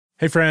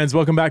Hey friends,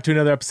 welcome back to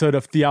another episode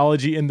of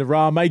Theology in the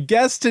Raw. My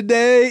guest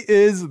today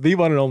is the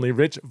one and only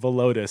Rich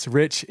Villodas.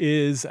 Rich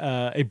is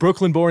a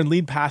Brooklyn-born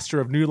lead pastor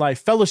of New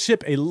Life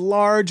Fellowship, a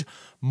large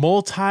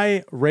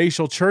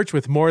multi-racial church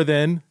with more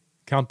than,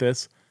 count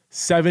this,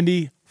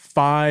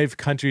 75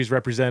 countries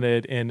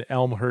represented in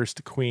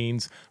Elmhurst,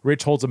 Queens.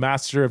 Rich holds a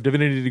Master of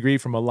Divinity degree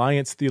from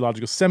Alliance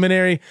Theological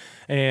Seminary,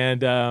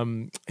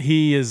 and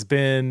he has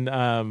been,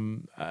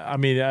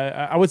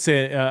 I would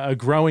say a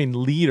growing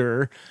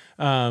leader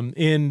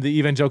in the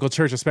evangelical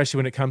church, especially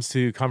when it comes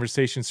to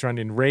conversations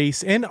surrounding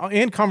race and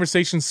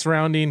conversations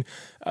surrounding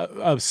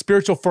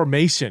spiritual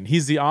formation.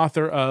 He's the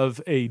author of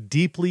A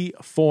Deeply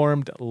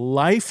Formed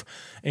Life,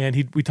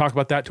 and we talk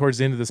about that towards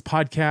the end of this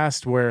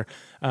podcast, where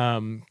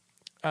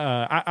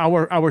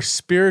our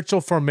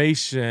spiritual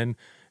formation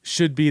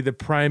should be the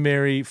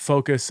primary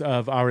focus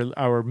of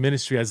our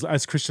ministry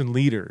as Christian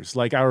leaders.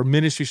 Like, our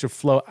ministry should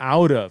flow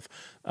out of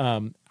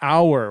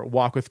our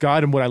walk with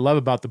God. And what I love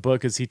about the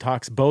book is he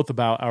talks both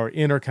about our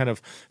inner kind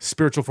of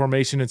spiritual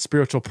formation and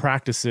spiritual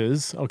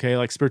practices, okay,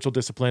 like spiritual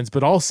disciplines,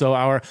 but also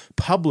our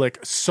public,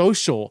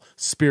 social,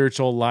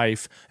 spiritual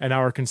life and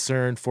our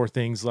concern for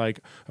things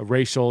like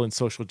racial and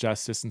social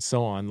justice and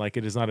so on. Like,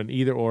 it is not an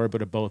either or,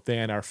 but a both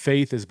and. Our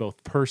faith is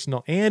both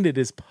personal and it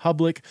is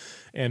public.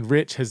 And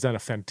Rich has done a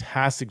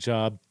fantastic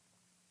job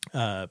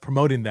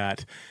promoting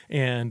that.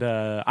 And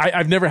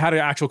I've never had an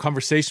actual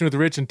conversation with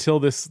Rich until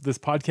this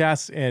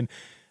podcast, and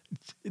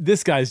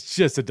this guy's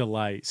just a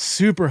delight.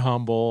 Super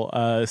humble,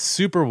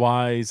 super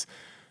wise.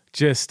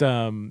 Just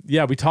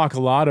we talk a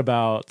lot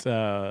about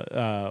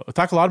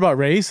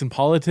race and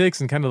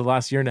politics and kind of the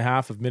last year and a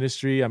half of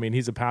ministry. I mean,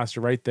 he's a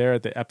pastor right there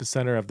at the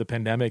epicenter of the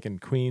pandemic in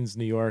Queens,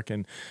 New York,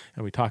 and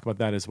we talk about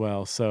that as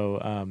well. So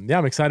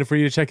I'm excited for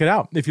you to check it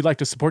out. If you'd like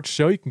to support the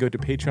show, you can go to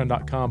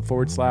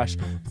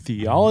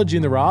patreon.com/theology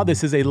in the raw.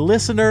 This is a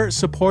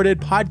listener-supported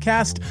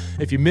podcast.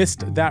 If you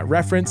missed that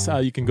reference,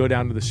 you can go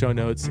down to the show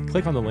notes,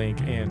 click on the link,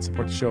 and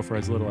support the show for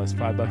as little as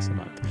 $5 a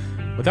month.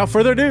 Without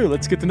further ado,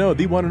 let's get to know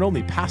the one and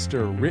only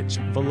Pastor Rich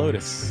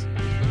Villodas.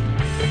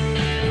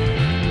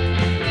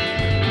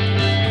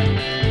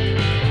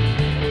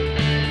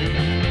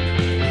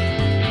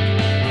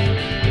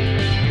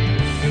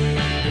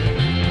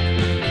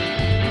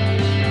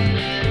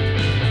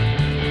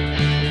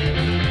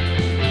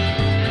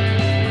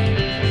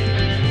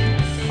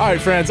 All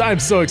right, friends, I'm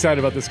so excited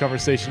about this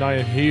conversation. I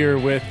am here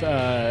with,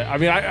 I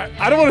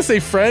don't want to say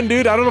friend,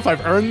 dude. I don't know if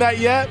I've earned that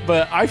yet,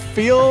 but I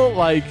feel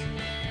like,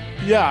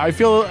 I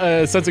feel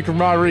a sense of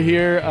camaraderie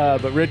here.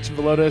 But Rich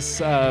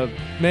Villodas,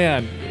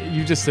 man,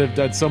 you just have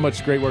done so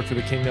much great work for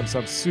the kingdom. So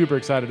I'm super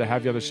excited to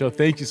have you on the show.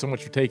 Thank you so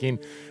much for taking,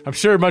 I'm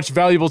sure, much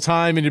valuable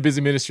time in your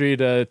busy ministry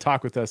to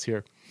talk with us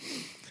here.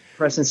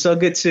 Preston, so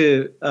good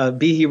to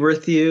be here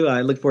with you. I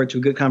look forward to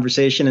a good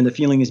conversation, and the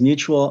feeling is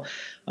mutual.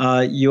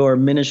 Your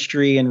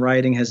ministry and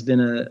writing has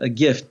been a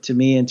gift to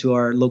me and to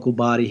our local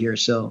body here.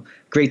 So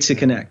great to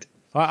connect.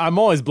 I'm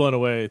always blown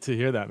away to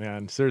hear that,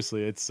 man.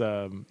 Seriously, it's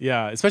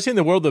especially in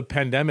the world of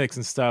pandemics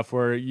and stuff,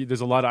 where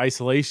there's a lot of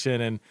isolation.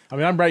 And I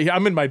mean, I'm right here.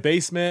 I'm in my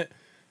basement.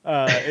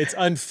 It's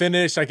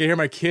unfinished. I can hear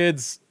my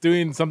kids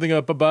doing something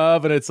up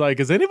above, and it's like,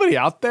 is anybody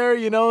out there?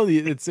 You know,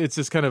 it's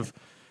just kind of,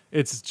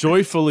 it's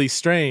joyfully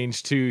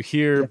strange to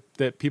hear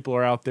that people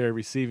are out there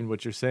receiving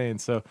what you're saying.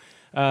 So,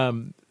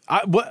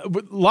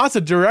 lots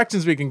of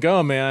directions we can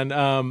go, man.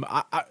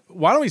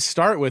 Why don't we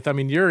start with, I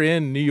mean, you're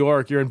in New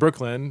York, you're in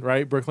Brooklyn,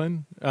 right?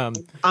 Brooklyn?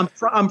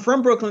 I'm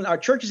from Brooklyn. Our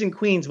church is in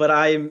Queens, but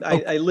I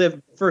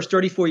lived the first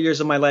 34 years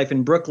of my life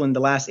in Brooklyn,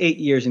 the last 8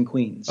 years in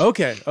Queens.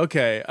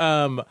 Okay.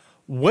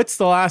 What's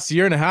the last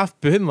year and a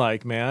half been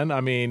like, man?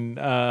 I mean,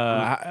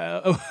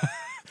 I'm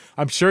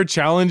sure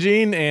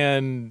challenging,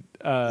 and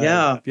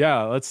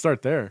let's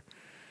start there.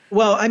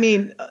 Well, I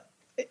mean,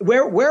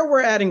 where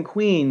we're at in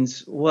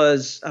Queens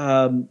was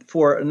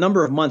for a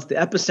number of months the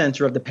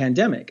epicenter of the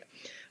pandemic.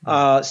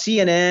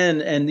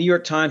 CNN and New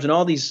York Times and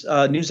all these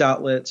news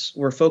outlets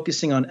were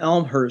focusing on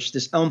Elmhurst,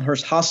 this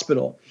Elmhurst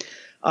hospital,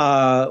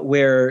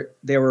 where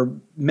there were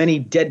many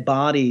dead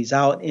bodies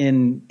out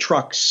in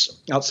trucks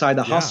outside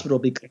the hospital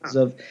because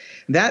of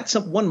that's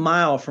 1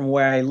 mile from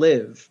where I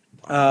live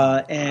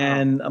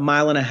and a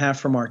mile and a half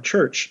from our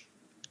church.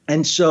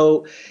 And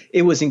so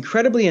it was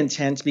incredibly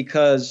intense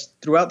because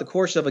throughout the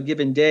course of a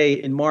given day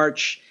in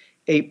March,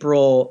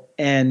 April,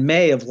 and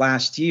May of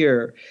last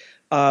year,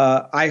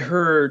 I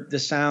heard the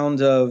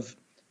sound of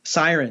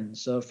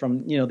sirens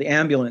from the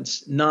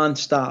ambulance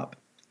nonstop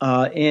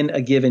in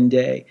a given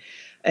day.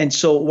 And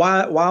so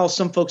while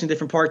some folks in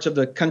different parts of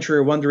the country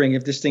are wondering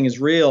if this thing is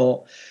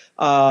real,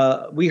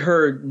 we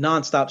heard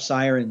nonstop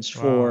sirens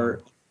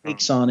for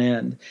weeks on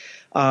end.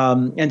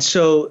 And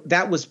so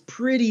that was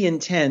pretty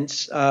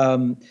intense,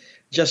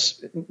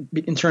 just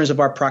in terms of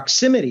our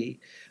proximity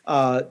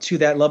to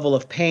that level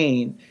of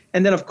pain.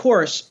 And then, of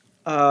course,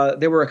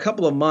 there were a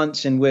couple of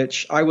months in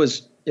which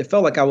it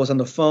felt like I was on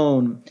the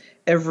phone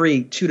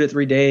every 2 to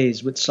 3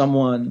 days with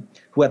someone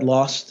who had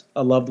lost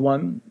a loved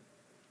one.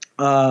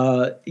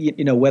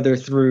 whether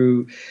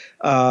through,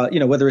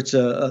 whether it's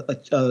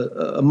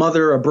a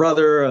mother, a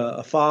brother,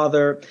 a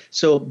father.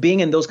 So being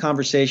in those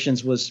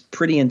conversations was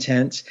pretty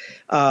intense.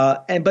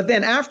 But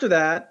then after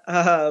that,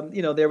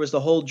 there was the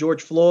whole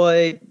George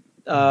Floyd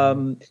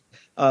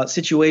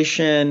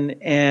situation,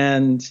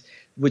 and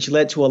which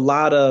led to a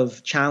lot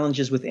of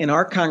challenges within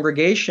our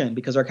congregation,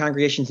 because our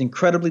congregation is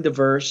incredibly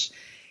diverse.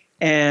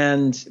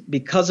 And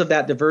because of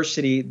that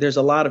diversity, there's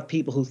a lot of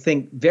people who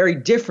think very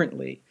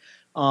differently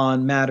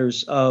on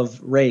matters of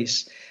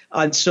race.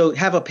 And so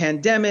have a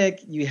pandemic,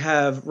 you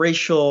have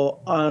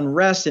racial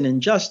unrest and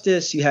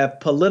injustice, you have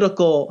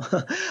political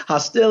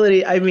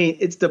hostility. I mean,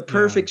 it's the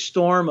perfect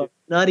storm of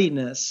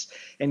nuttiness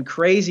and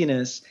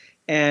craziness.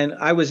 And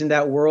I was in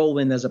that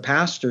whirlwind as a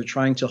pastor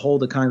trying to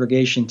hold the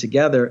congregation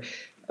together.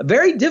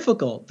 Very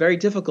difficult,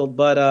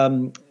 but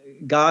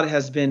God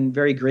has been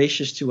very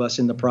gracious to us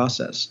in the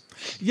process.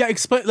 Yeah,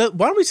 explain.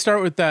 Why don't we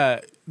start with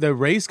the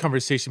race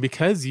conversation,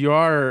 because you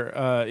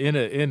are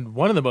in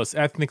one of the most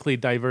ethnically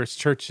diverse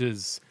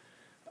churches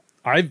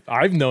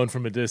I've known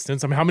from a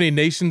distance. I mean, how many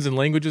nations and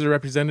languages are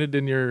represented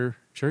in your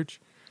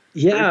church?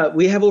 Yeah,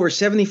 we have over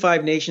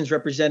 75 nations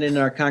represented in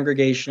our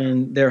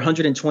congregation. There are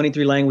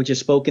 123 languages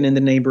spoken in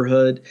the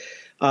neighborhood.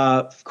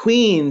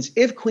 Queens,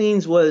 if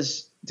Queens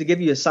was, to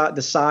give you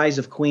the size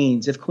of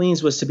Queens, if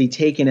Queens was to be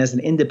taken as an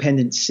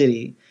independent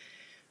city,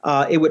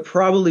 it would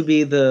probably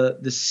be the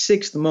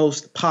sixth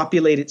most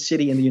populated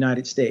city in the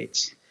United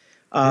States,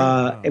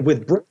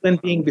 with Brooklyn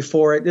being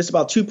before it. There's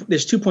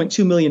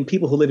 2.2 million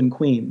people who live in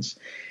Queens,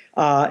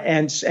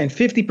 and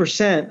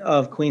 50%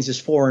 of Queens is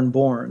foreign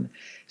born.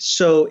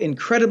 So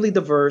incredibly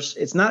diverse.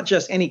 It's not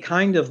just any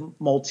kind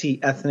of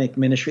multi-ethnic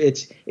ministry.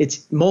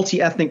 It's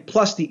multi-ethnic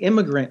plus the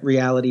immigrant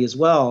reality as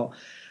well,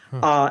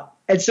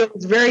 and so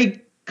it's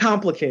very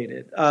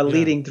complicated,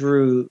 leading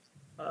through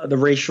the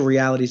racial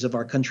realities of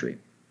our country.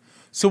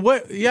 So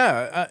what?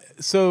 Yeah.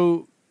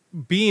 So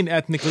being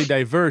ethnically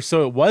diverse,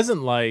 so it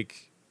wasn't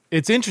like,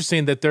 it's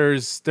interesting that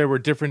there were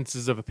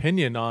differences of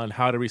opinion on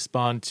how to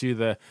respond to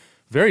the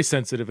very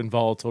sensitive and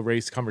volatile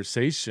race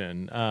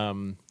conversation.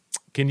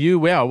 Can you?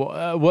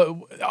 What?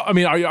 I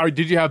mean,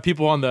 did you have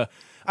people on the?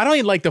 I don't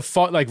even like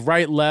the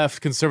right, left,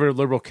 conservative,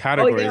 liberal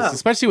categories,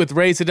 especially with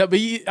race. But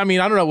I mean,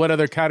 I don't know what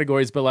other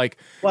categories, but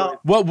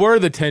what were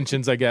the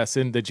tensions, I guess,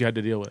 that you had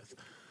to deal with?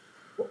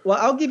 Well,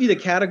 I'll give you the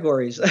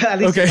categories, at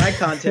least in my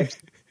context.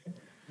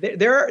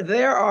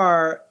 There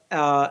are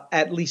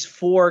at least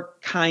four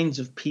kinds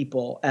of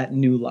people at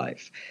New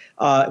Life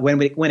when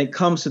it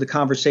comes to the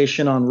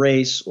conversation on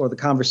race or the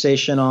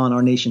conversation on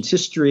our nation's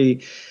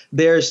history.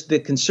 There's the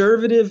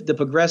conservative, the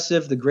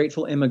progressive, the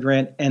grateful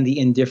immigrant, and the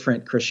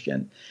indifferent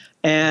Christian.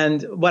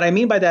 And what I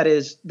mean by that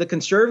is the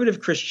conservative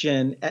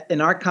Christian,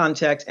 in our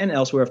context and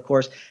elsewhere, of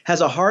course,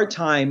 has a hard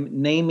time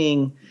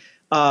naming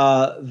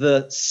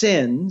the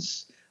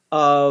sins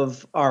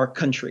of our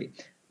country.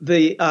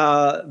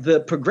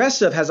 The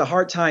progressive has a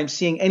hard time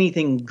seeing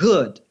anything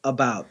good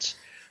about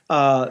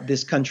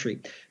this country.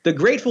 The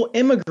grateful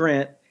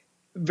immigrant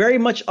very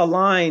much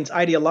aligns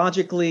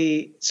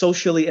ideologically,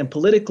 socially, and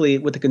politically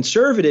with the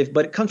conservative,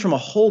 but it comes from a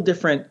whole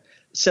different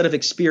set of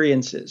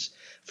experiences.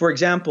 For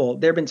example,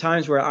 there have been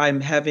times where I'm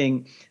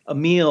having a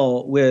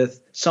meal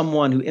with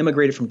someone who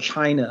immigrated from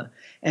China,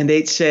 and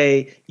they'd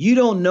say, "You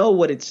don't know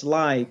what it's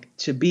like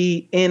to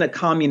be in a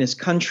communist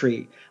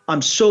country.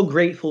 I'm so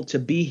grateful to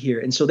be here."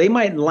 And so they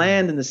might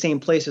land in the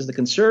same place as the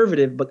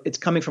conservative, but it's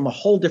coming from a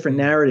whole different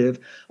narrative,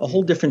 a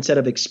whole different set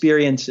of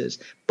experiences.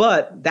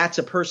 But that's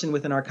a person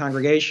within our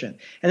congregation.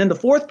 And then the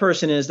fourth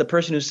person is the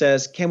person who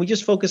says, "Can we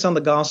just focus on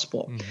the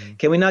gospel? Mm-hmm.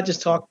 Can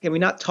we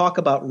not talk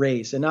about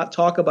race and not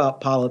talk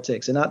about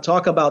politics and not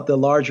talk about the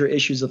larger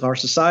issues of our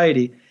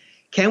society?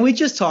 Can we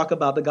just talk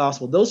about the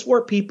gospel?" Those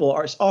four people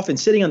are often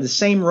sitting on the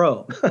same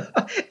row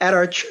at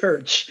our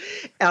church,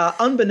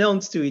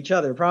 unbeknownst to each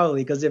other,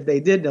 probably, because if they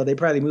did know, they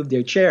probably moved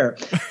their chair.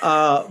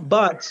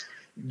 But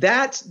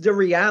that's the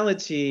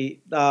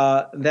reality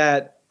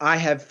that I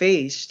have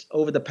faced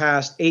over the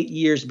past 8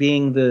 years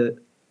being the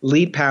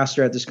lead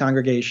pastor at this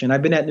congregation.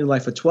 I've been at New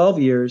Life for 12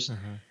 years,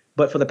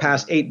 but for the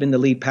past 8 been the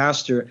lead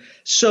pastor.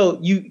 So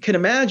you can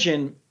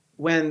imagine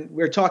when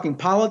we're talking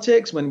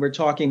politics, when we're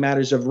talking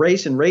matters of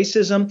race and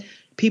racism,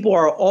 people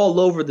are all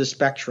over the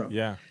spectrum.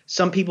 Yeah.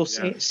 Some people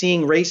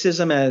seeing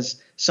racism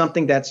as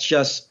something that's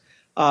just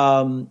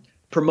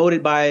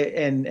promoted by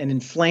and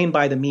inflamed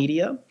by the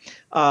media.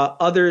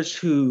 Others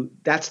who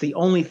that's the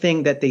only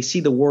thing that they see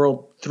the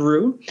world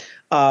through.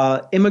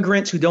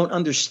 Immigrants who don't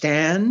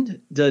understand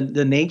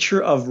the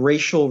nature of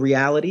racial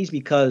realities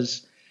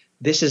because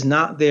this is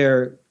not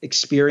their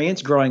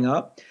experience growing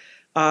up.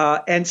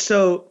 And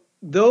so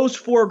those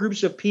four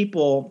groups of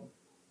people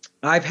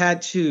I've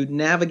had to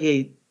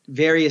navigate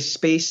various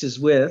spaces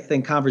with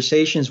and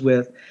conversations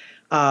with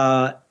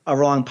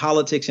around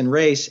politics and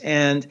race,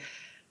 and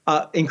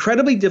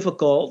incredibly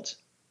difficult.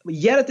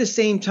 Yet at the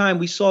same time,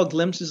 we saw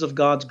glimpses of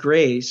God's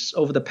grace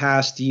over the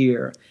past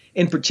year.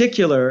 In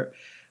particular,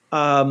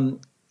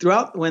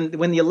 throughout when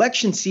the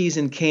election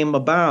season came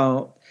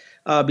about,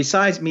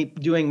 besides me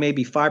doing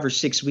maybe 5 or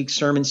 6 week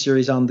sermon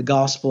series on the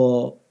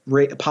gospel,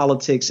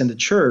 politics, and the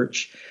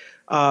church,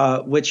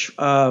 which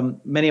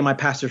many of my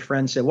pastor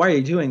friends said, "Why are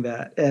you doing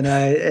that?" And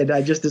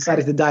I just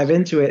decided to dive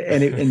into it,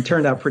 and it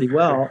turned out pretty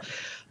well.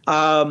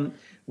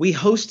 We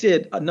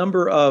hosted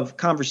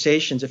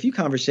a few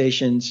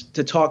conversations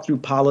to talk through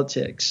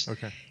politics.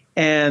 Okay.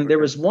 And there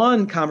was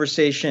one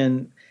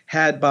conversation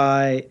had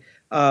by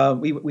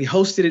we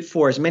hosted it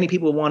for as many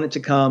people wanted to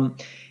come.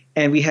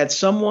 And we had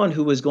someone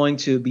who was going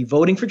to be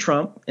voting for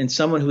Trump and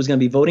someone who was going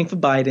to be voting for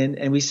Biden.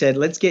 And we said,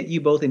 let's get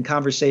you both in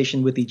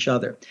conversation with each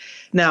other.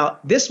 Now,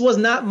 this was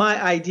not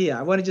my idea.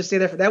 I want to just say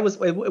that it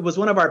was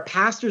one of our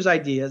pastor's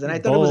ideas. And I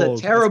thought it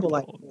was a terrible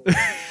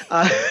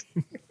idea.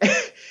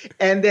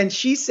 And then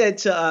she said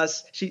to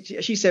us,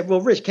 she said,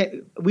 well, Rich,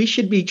 we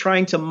should be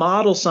trying to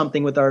model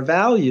something with our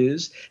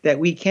values that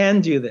we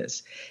can do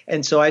this.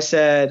 And so I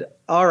said,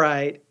 all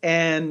right.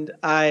 And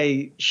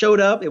I showed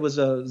up. It was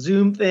a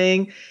Zoom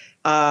thing.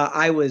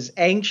 I was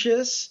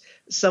anxious.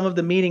 Some of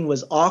the meeting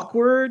was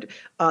awkward,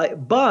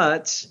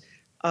 but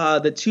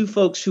the two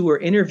folks who were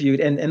interviewed,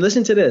 and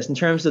listen to this in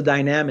terms of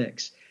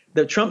dynamics.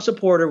 The Trump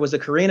supporter was a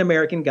Korean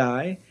American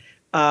guy,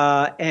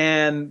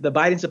 and the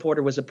Biden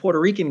supporter was a Puerto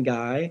Rican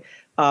guy.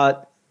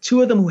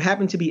 Two of them who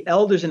happened to be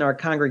elders in our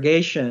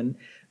congregation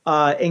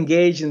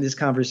engaged in this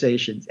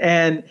conversation.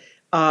 And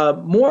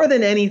more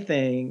than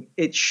anything,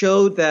 it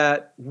showed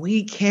that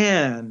we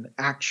can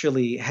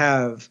actually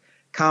have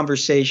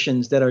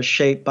conversations that are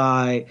shaped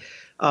by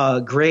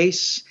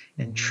grace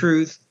and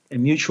truth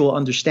and mutual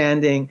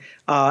understanding.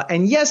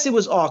 And yes, it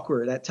was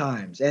awkward at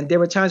times. And there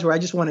were times where I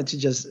just wanted to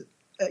just,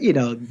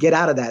 get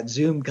out of that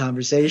Zoom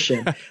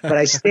conversation. But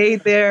I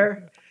stayed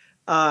there.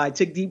 I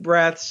took deep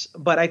breaths.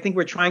 But I think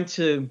we're trying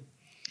to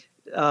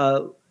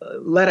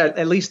let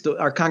at least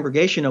our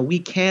congregation know we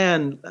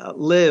can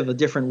live a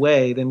different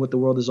way than what the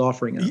world is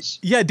offering us.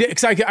 Yeah,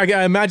 because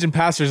I imagine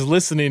pastors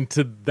listening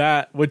to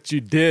that, what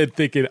you did,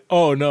 thinking,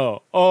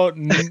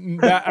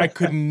 that I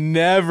could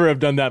never have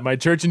done that in my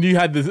church. And you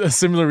had a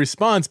similar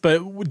response,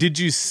 but did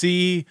you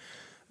see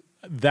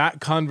that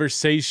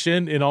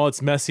conversation in all its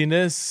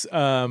messiness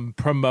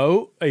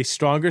promote a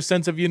stronger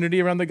sense of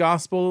unity around the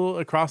gospel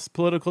across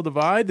political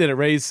divide? Did it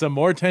raise some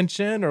more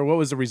tension, or what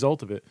was the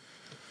result of it?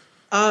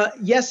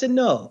 Yes and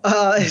no.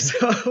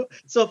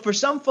 So for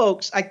some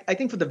folks, I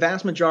think for the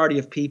vast majority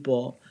of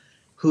people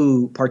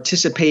who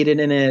participated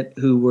in it,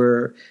 who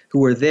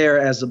were there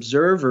as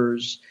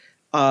observers,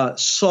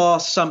 saw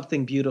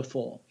something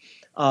beautiful.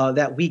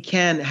 That we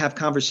can have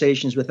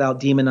conversations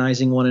without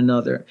demonizing one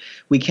another.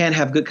 We can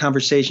have good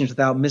conversations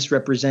without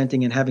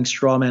misrepresenting and having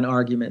straw man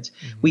arguments.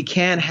 Mm-hmm. We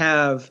can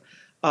have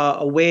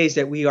ways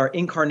that we are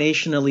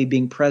incarnationally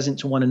being present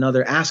to one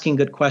another, asking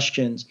good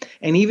questions.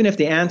 And even if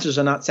the answers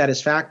are not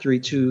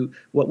satisfactory to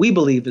what we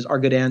believe are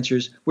good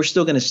answers, we're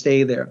still going to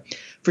stay there.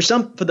 For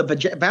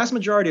the vast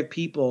majority of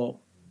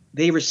people,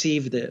 they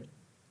received it.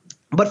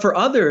 But for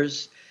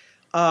others,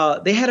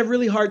 they had a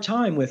really hard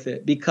time with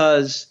it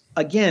because,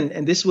 again,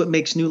 and this is what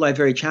makes New Life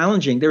very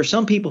challenging, there are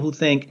some people who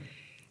think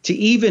to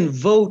even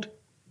vote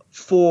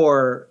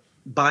for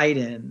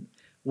Biden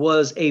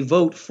was a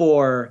vote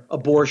for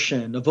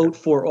abortion, a vote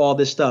for all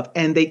this stuff.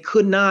 And they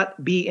could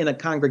not be in a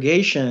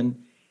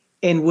congregation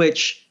in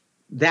which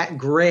that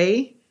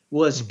gray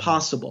was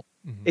possible.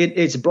 Mm-hmm.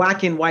 It's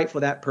black and white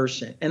for that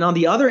person. And on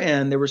the other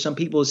end, there were some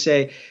people who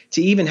say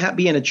to even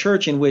be in a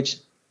church in which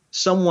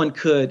someone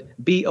could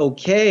be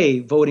okay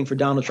voting for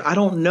Donald Trump. I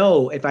don't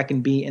know if I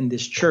can be in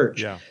this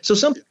church. Yeah. So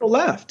some people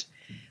left.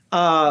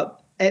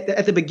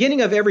 At the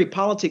beginning of every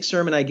politics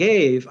sermon I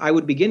gave, I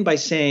would begin by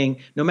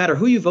saying, no matter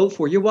who you vote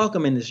for, you're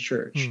welcome in this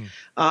church.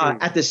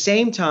 At the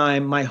same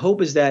time, my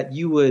hope is that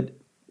you would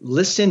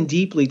listen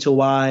deeply to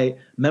why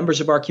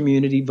members of our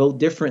community vote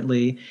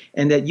differently,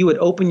 and that you would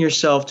open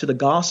yourself to the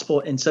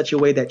gospel in such a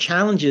way that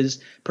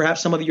challenges perhaps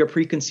some of your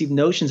preconceived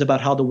notions about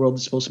how the world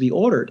is supposed to be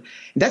ordered.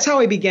 And that's how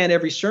I began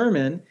every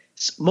sermon.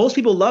 Most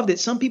people loved it.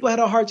 Some people had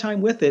a hard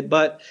time with it,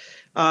 but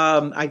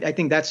I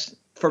think that's,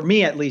 for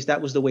me at least,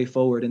 that was the way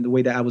forward and the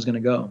way that I was going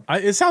to go.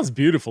 It sounds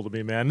beautiful to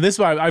me, man. And this is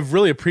why I've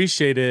really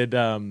appreciated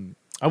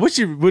I wish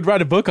you would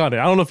write a book on it.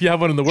 I don't know if you have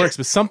one in the works,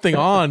 but something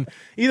on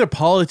either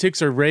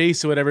politics or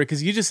race or whatever,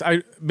 because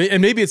and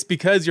maybe it's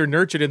because you're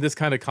nurtured in this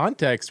kind of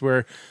context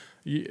where,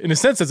 in a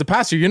sense, as a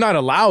pastor, you're not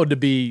allowed to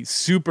be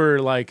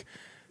super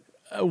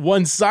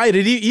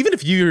one-sided. Even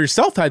if you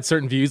yourself had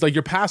certain views, like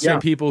you're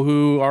pastoring people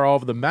who are all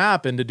over the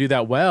map, and to do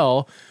that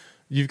well,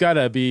 you've got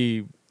to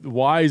be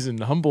wise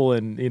and humble,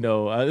 and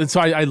and so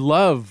I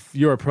love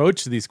your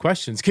approach to these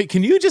questions.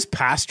 Can you just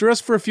pastor us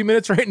for a few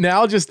minutes right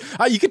now? Just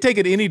you can take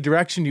it any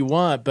direction you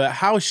want, but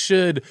how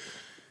should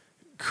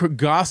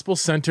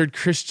gospel-centered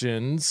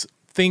Christians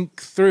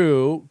think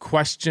through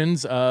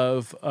questions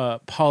of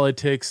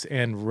politics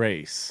and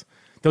race?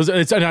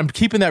 And I'm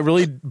keeping that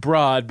really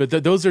broad, but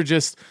those are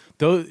just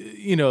those,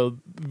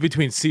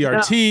 between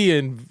CRT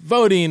and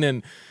voting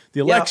and the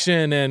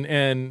election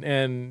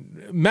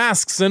and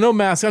masks and no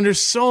masks. And there's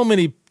so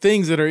many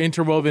things that are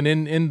interwoven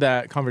in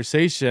that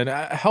conversation.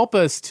 Help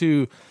us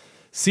to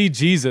see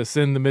Jesus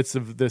in the midst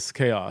of this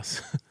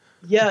chaos.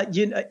 Yeah,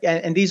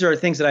 and these are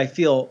things that I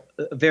feel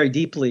very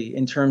deeply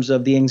in terms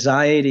of the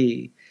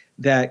anxiety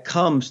that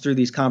comes through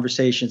these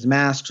conversations,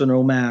 masks or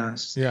no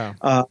masks,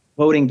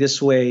 voting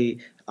this way,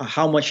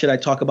 how much should I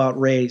talk about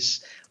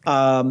race?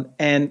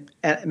 And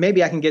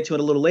maybe I can get to it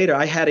a little later.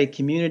 I had a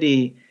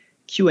community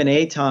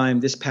Q&A time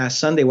this past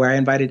Sunday where I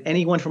invited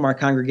anyone from our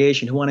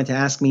congregation who wanted to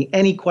ask me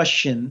any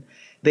question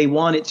they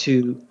wanted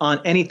to on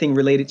anything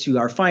related to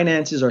our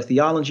finances, our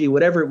theology,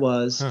 whatever it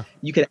was.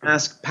 You could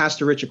ask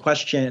Pastor Rich a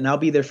question, and I'll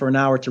be there for an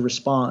hour to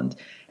respond.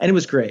 And it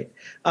was great.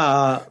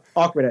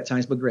 Awkward at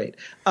times, but great.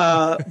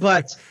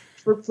 But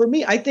for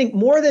me, I think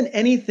more than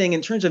anything,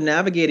 in terms of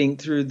navigating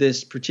through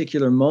this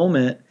particular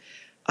moment,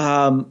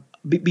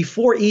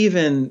 before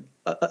even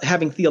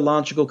having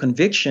theological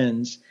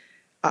convictions,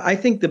 I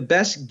think the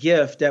best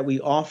gift that we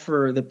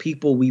offer the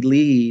people we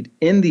lead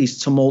in these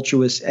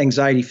tumultuous,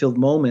 anxiety-filled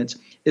moments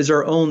is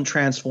our own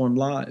transformed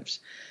lives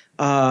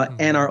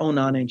and our own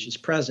non-anxious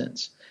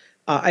presence.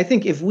 I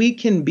think if we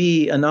can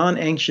be a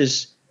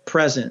non-anxious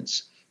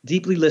presence,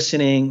 deeply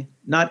listening,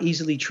 not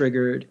easily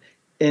triggered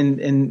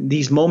in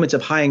these moments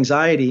of high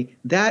anxiety,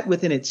 that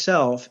within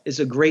itself is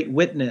a great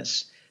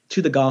witness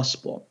to the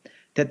gospel,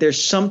 that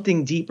there's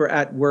something deeper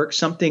at work,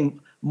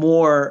 something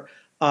more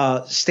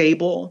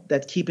stable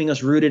that's keeping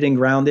us rooted and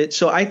grounded.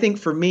 So I think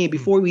for me,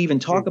 before we even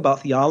talk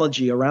about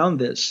theology around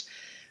this,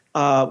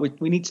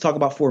 we need to talk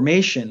about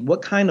formation.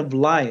 What kind of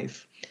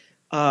life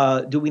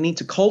do we need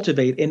to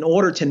cultivate in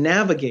order to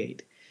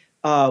navigate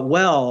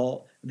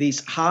well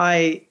these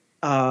high,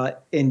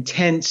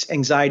 intense,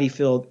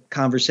 anxiety-filled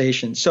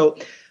conversations? So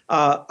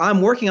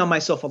I'm working on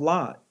myself a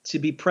lot to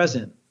be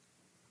present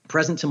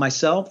to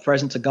myself,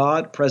 present to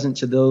God, present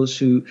to those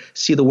who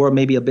see the world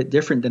maybe a bit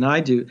different than I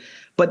do.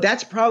 But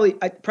that's probably,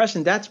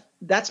 Preston,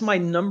 that's my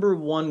number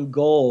one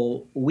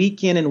goal,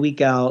 week in and week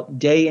out,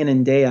 day in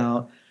and day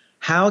out.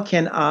 How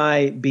can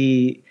I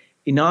be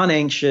a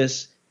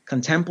non-anxious,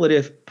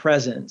 contemplative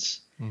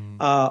presence,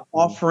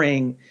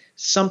 offering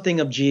something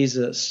of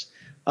Jesus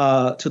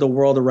to the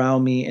world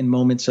around me in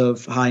moments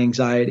of high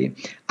anxiety?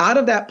 Out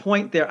of that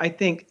point there, I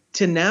think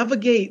to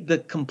navigate the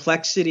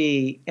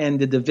complexity and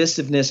the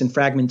divisiveness and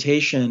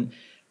fragmentation,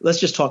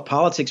 let's just talk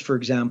politics, for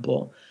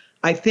example.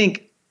 I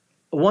think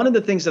one of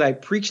the things that I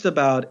preached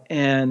about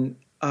and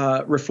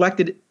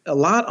reflected a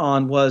lot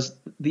on was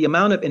the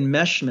amount of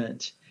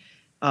enmeshment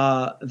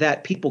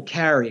that people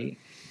carry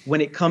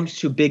when it comes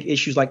to big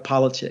issues like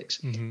politics.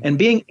 And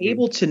being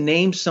able to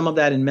name some of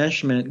that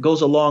enmeshment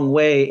goes a long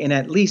way in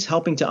at least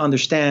helping to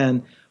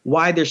understand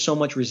why there's so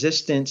much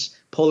resistance,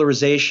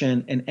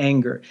 polarization, and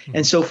anger.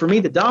 And so for me,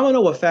 the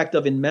domino effect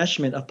of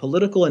enmeshment, of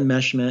political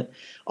enmeshment,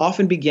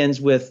 often begins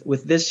with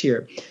this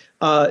here.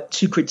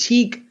 To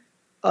critique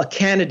a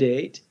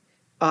candidate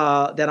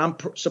that I'm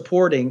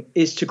supporting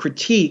is to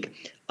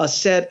critique a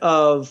set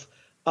of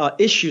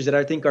issues that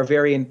I think are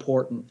very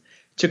important.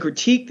 To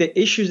critique the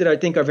issues that I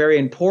think are very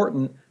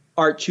important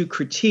are to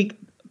critique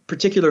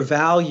particular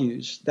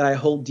values that I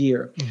hold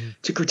dear.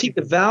 To critique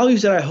the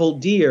values that I hold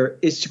dear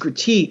is to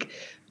critique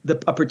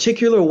a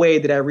particular way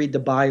that I read the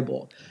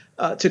Bible.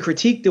 To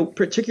critique the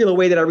particular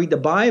way that I read the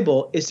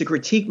Bible is to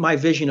critique my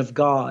vision of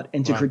God.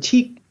 And to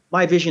critique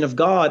my vision of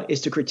God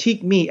is to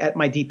critique me at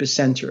my deepest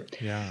center.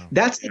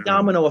 That's the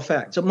domino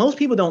effect. So most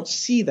people don't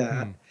see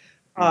that.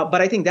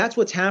 But I think that's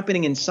what's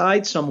happening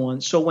inside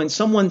someone. So when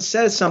someone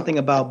says something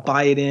about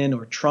Biden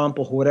or Trump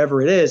or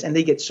whatever it is, and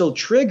they get so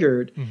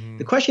triggered,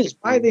 the question is,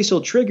 why are they so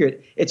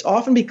triggered? It's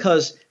often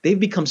because they've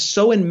become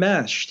so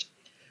enmeshed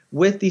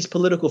with these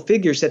political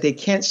figures that they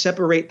can't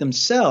separate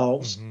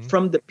themselves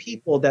from the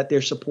people that they're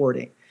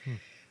supporting.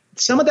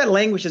 Some of that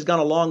language has gone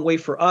a long way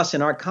for us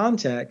in our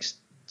context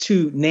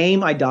to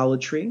name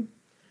idolatry,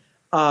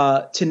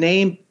 to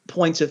name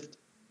points of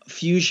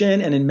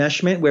fusion and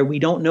enmeshment where we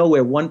don't know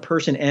where one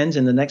person ends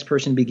and the next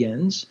person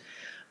begins.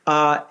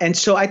 And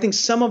so I think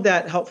some of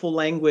that helpful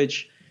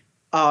language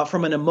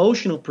from an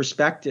emotional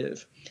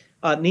perspective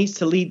needs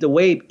to lead the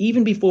way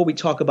even before we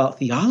talk about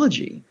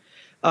theology.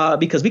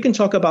 Because we can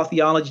talk about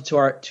theology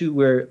to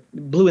we're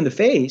blue in the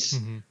face,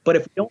 but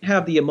if we don't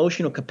have the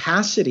emotional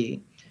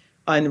capacity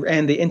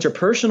and the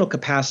interpersonal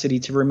capacity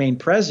to remain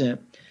present,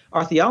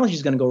 our theology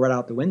is going to go right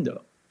out the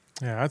window.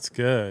 Yeah, that's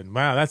good.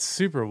 Wow, that's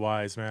super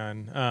wise,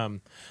 man.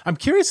 I'm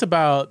curious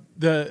about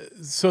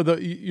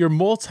your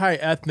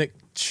multi-ethnic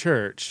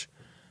church.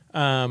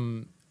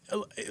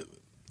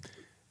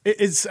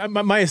 It's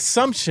my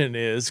assumption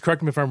is,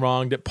 correct me if I'm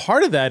wrong, that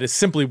part of that is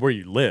simply where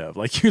you live.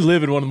 Like you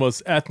live in one of the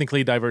most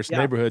ethnically diverse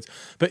neighborhoods.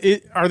 But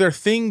are there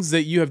things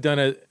that you have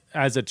done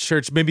as a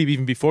church, maybe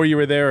even before you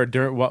were there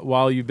or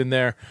while you've been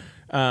there,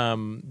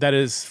 that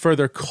has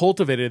further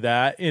cultivated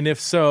that? And if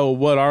so,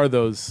 what are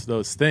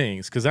those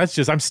things? Because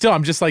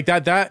I'm just like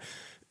that.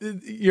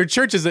 Your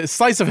church is a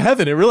slice of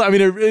heaven. It really, I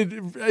mean,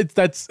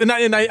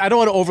 I don't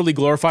want to overly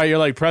glorify it. You're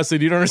like, Presley,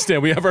 you don't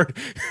understand. We have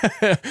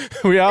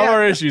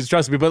our issues,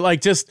 trust me. But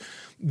like just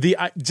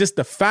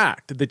the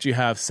fact that you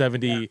have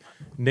 70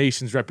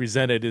 nations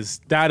represented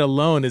that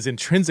alone is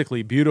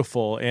intrinsically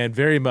beautiful and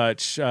very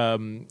much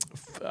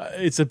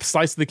it's a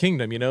slice of the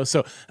kingdom,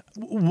 So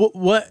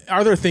what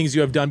are there things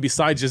you have done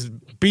besides just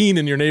being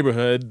in your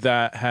neighborhood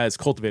that has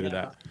cultivated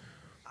that?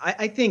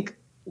 I think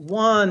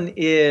one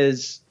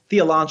is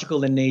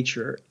theological in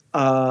nature.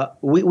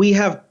 We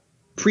have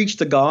preached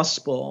the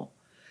gospel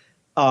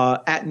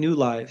at New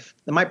Life.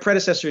 And my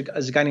predecessor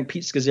is a guy named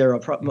Pete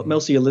Scazzaro.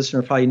 Most of your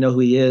listeners probably know who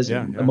he is.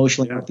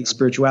 Emotionally healthy,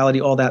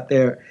 spirituality, all that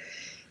there.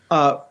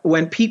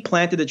 When Pete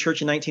planted the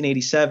church in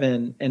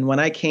 1987, and when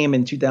I came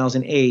in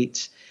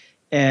 2008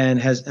 and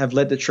have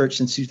led the church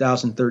since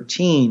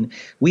 2013,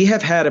 we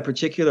have had a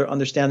particular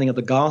understanding of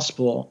the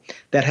gospel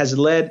that has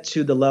led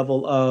to the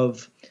level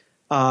of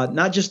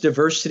not just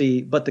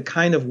diversity, but the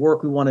kind of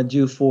work we want to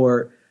do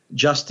for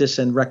justice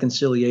and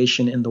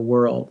reconciliation in the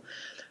world.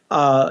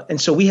 And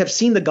so we have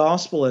seen the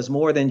gospel as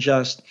more than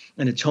just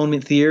an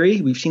atonement theory.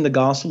 We've seen the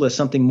gospel as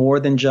something more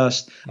than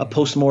just a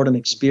postmortem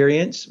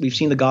experience. We've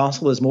seen the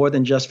gospel as more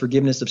than just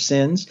forgiveness of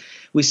sins.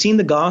 We've seen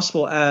the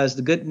gospel as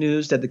the good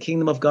news that the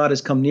kingdom of God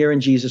has come near in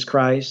Jesus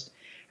Christ,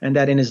 and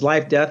that in his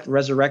life, death,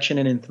 resurrection,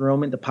 and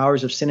enthronement, the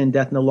powers of sin and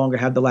death no longer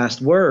have the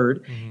last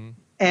word.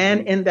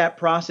 And in that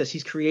process,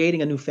 he's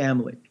creating a new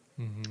family.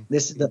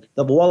 This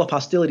the wall of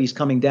hostility is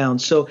coming down.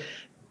 So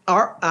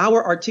our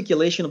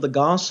articulation of the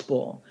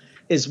gospel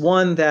is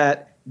one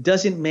that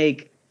doesn't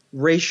make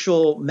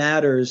racial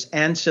matters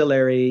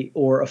ancillary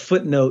or a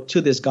footnote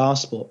to this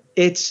gospel.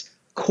 It's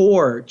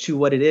core to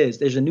what it is.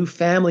 There's a new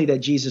family that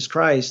Jesus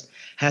Christ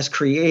has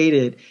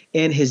created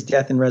in his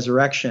death and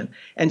resurrection.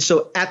 And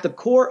so at the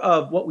core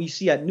of what we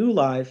see at New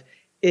Life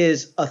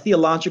is a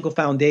theological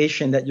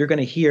foundation that you're going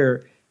to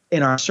hear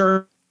in our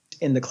sermons,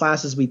 in the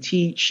classes we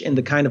teach, in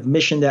the kind of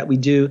mission that we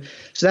do.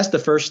 So that's the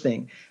first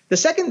thing. The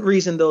second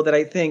reason, though, that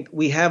I think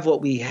we have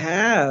what we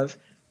have,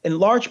 in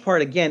large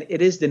part, again,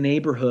 it is the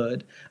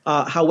neighborhood.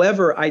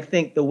 However, I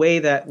think the way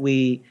that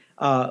we,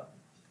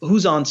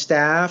 who's on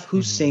staff,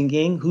 who's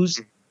singing,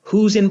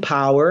 who's in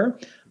power,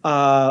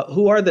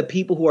 who are the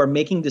people who are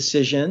making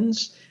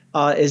decisions?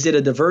 Is it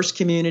a diverse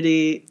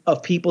community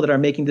of people that are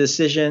making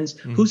decisions?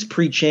 Who's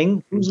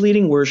preaching? Who's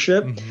leading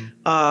worship?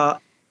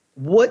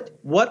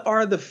 What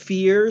are the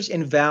fears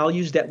and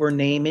values that we're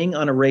naming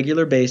on a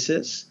regular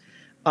basis?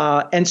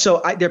 And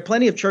so there are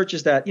plenty of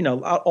churches that,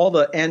 all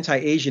the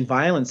anti-Asian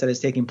violence that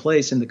has taken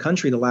place in the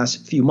country the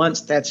last few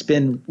months, that's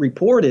been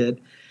reported.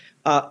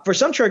 For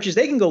some churches,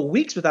 they can go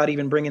weeks without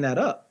even bringing that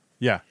up.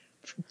 Yeah.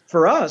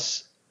 For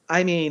us,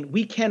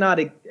 we cannot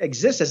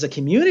exist as a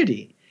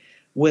community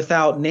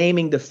without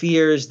naming the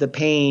fears, the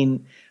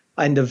pain,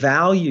 and the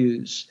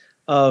values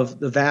of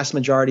the vast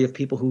majority of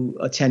people who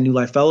attend New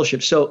Life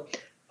Fellowship. So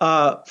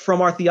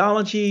from our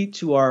theology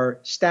to our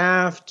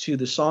staff, to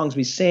the songs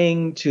we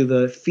sing, to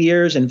the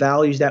fears and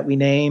values that we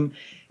name,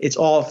 it's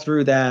all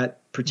through that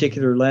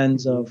particular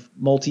lens of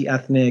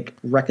multi-ethnic,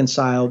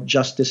 reconciled,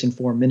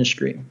 justice-informed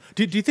ministry.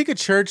 Do you think a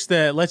church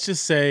that, let's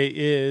just say,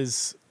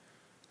 is,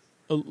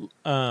 how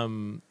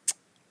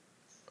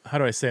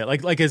do I say it?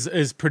 Like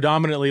is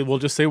predominantly, we'll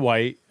just say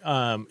white,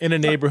 in a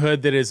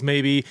neighborhood that is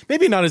maybe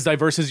not as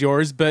diverse as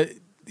yours, but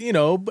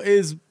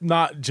is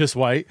not just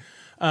white.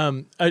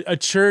 A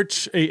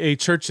church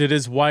that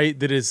is white,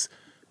 that is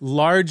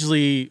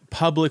largely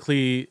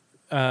publicly,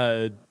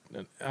 I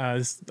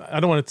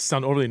don't want it to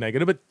sound overly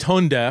negative, but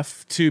tone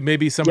deaf to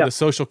maybe some of the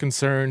social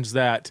concerns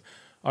that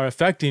are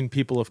affecting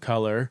people of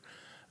color.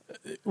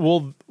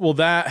 Will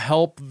that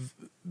help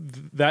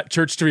that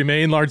church to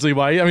remain largely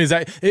white? Is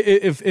that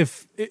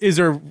is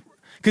there?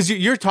 Because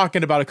you're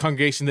talking about a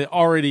congregation that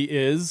already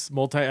is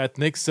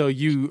multi-ethnic, so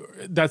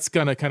that's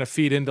going to kind of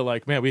feed into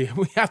we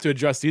have to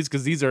address these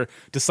because these are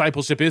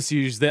discipleship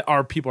issues that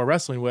our people are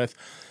wrestling with.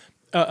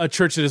 A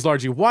church that is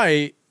largely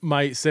white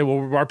might say,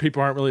 well, our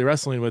people aren't really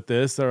wrestling with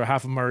this, or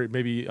half of them are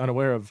maybe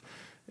unaware of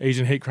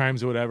Asian hate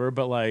crimes or whatever.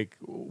 But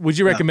would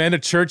you recommend a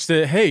church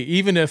that, hey,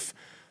 even if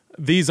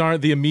these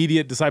aren't the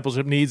immediate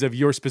discipleship needs of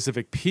your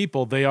specific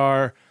people, they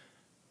are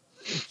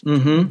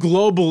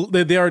global,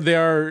 they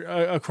are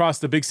across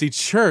the Big C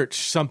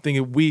church, something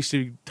that we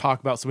should talk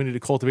about. So we need to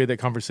cultivate that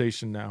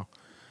conversation now.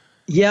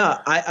 Yeah,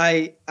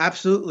 I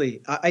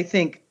absolutely. I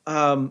think,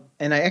 and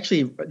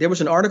there was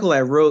an article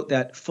I wrote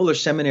that Fuller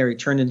Seminary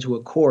turned into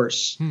a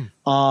course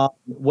on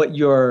what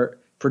your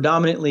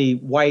predominantly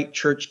white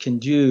church can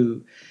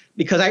do,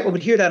 because I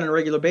would hear that on a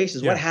regular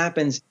basis. Yeah. What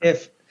happens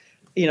if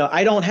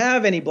I don't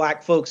have any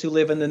black folks who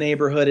live in the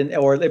neighborhood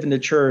or live in the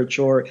church,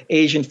 or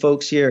Asian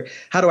folks here?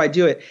 How do I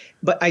do it?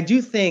 But I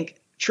do think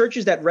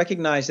churches that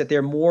recognize that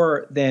they're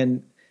more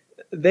than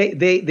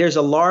there's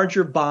a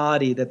larger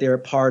body that they're a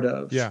part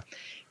of. Yeah.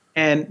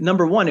 And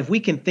number one, if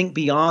we can think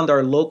beyond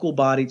our local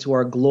body to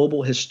our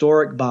global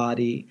historic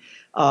body,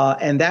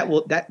 and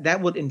that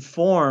would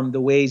inform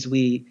the ways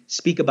we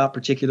speak about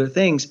particular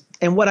things.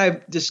 And what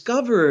I've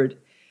discovered,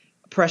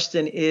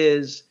 Preston,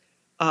 is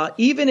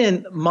even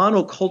in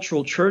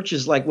monocultural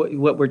churches like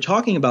what we're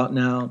talking about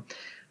now,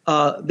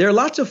 there are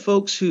lots of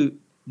folks who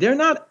they're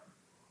not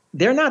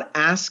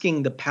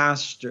asking the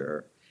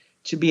pastor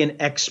to be an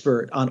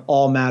expert on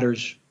all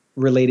matters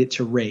related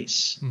to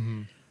race.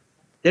 Mm-hmm.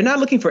 They're not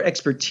looking for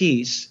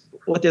expertise.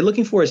 what they're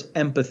looking for is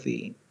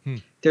empathy.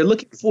 They're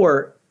looking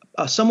for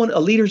a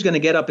leader who's going to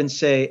get up and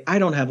say, I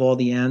don't have all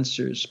the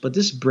answers, but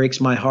this breaks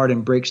my heart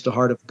and breaks the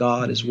heart of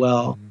God as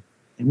well.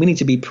 And we need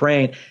to be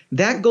praying.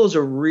 That goes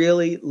a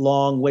really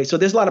long way. So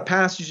there's a lot of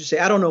pastors who say,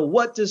 I don't know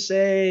what to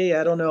say.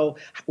 I don't know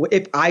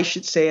if I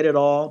should say it at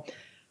all.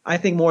 I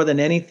think more than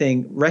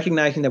anything,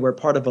 recognizing that we're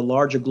part of a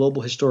larger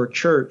global historic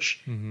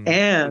church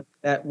and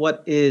that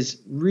what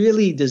is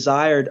really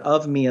desired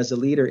of me as a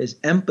leader is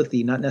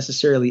empathy, not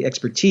necessarily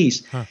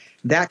expertise.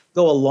 That can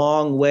go a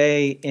long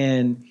way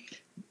in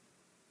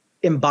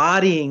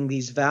embodying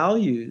these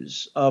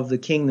values of the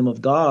kingdom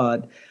of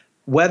God,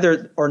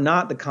 whether or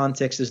not the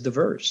context is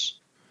diverse.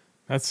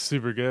 That's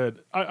super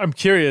good. I'm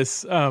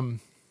curious. What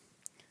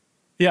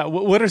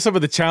are some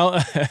of the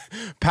challenges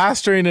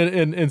pastoring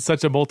in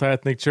such a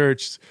multi-ethnic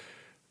church?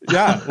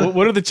 Yeah,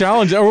 what are the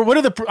challenges, or what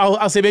are the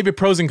I'll say maybe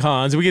pros and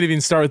cons. We could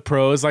even start with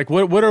pros. Like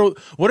what are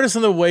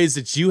some of the ways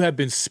that you have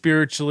been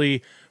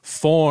spiritually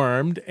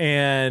formed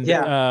and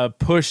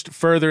pushed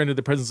further into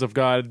the presence of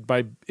God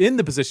by in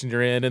the position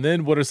you're in, and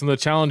then what are some of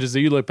the challenges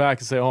that you look back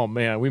and say, oh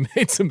man, we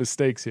made some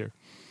mistakes here?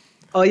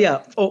 Oh yeah.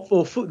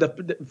 Food.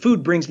 The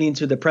food brings me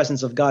into the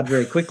presence of God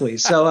very quickly.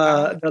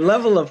 So the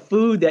level of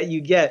food that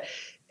you get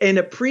in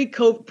a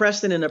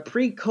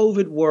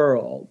pre-COVID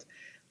world,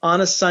 on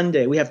a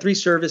Sunday, we have 3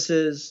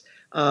 services.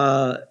 There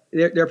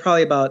are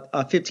probably about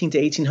 1,500 to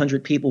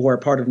 1,800 people who are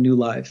part of New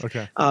Life.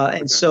 Okay.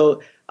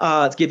 So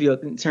to give you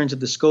in terms of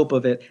the scope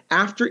of it,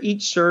 after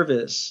each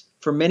service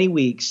for many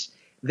weeks,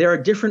 there are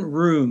different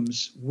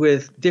rooms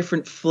with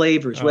different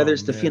flavors, whether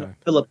it's the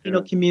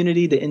Filipino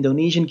community, the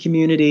Indonesian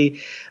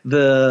community,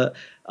 the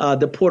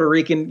Puerto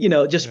Rican,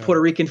 Puerto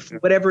Rican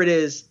food, whatever it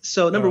is.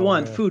 So number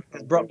one, food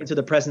has brought me to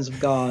the presence of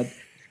God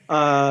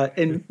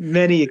on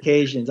many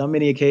occasions.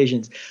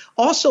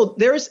 Also,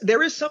 there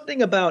is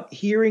something about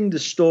hearing the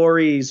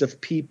stories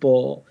of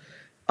people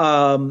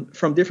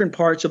from different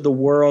parts of the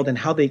world and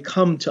how they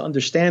come to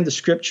understand the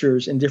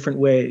scriptures in different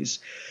ways.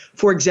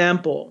 For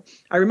example,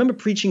 I remember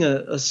preaching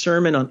a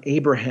sermon on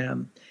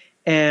Abraham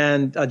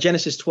and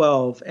Genesis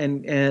 12,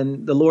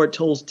 and the Lord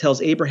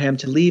tells Abraham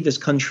to leave his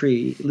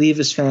country, leave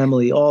his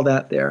family, all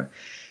that there.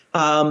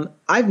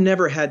 I've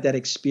never had that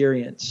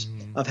experience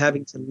of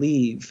having to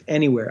leave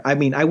anywhere. I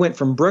mean, I went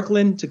from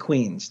Brooklyn to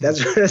Queens.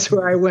 That's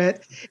where I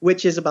went,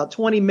 which is about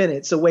 20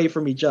 minutes away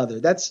from each other.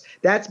 That's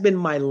been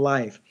my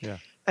life. Yeah.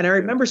 And I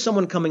remember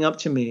someone coming up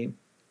to me,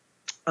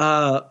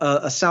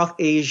 a South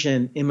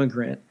Asian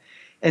immigrant,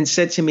 and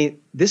said to me,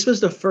 this was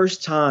the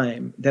first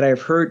time that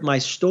I've heard my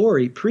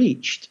story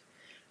preached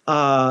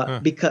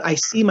because I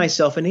see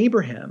myself in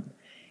Abraham.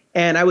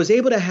 And I was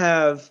able to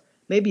have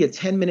maybe a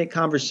 10-minute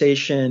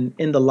conversation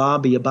in the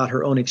lobby about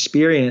her own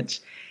experience.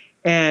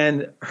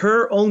 And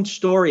her own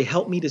story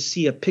helped me to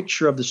see a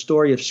picture of the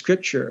story of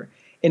Scripture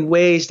in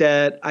ways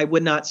that I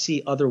would not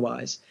see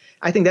otherwise.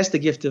 I think that's the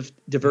gift of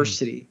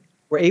diversity.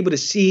 We're able to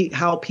see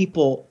how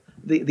people,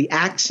 the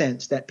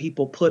accents that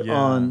people put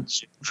on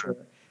Scripture,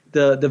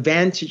 the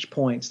vantage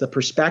points, the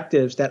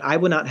perspectives that I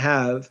would not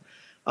have,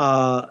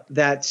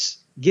 that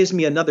gives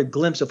me another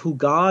glimpse of who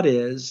God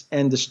is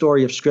and the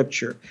story of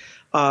Scripture.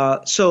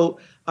 So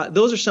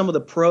those are some of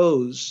the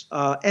pros,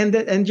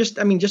 and just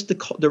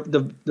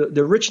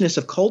the richness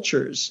of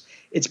cultures.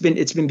 It's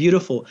been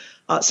beautiful.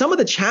 Some of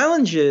the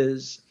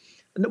challenges.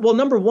 Well,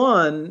 number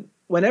one,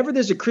 whenever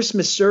there's a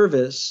Christmas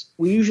service,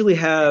 we usually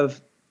have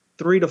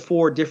 3 to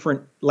 4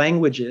 different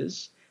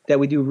languages that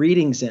we do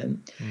readings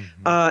in.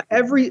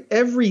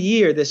 Every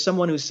year, there's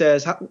someone who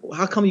says,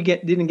 "How come you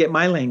didn't get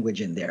my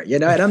language in there?"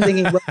 And I'm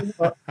thinking,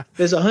 well,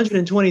 there's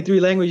 123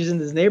 languages in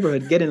this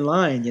neighborhood. Get in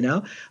line,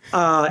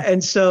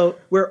 And so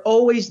we're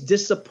always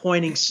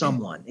disappointing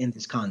someone in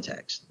this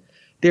context.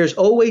 There's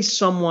always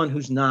someone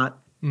who's not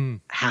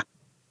happy,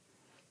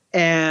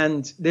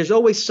 and there's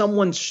always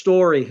someone's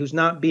story who's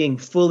not being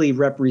fully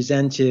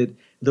represented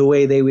the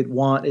way they would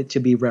want it to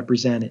be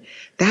represented.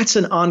 That's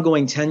an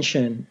ongoing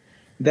tension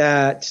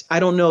that I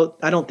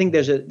don't think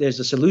there's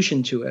a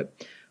solution to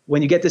it.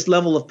 When you get this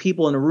level of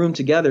people in a room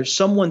together,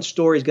 someone's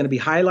story is going to be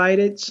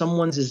highlighted,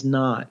 someone's is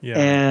not. Yeah.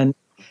 And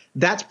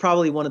that's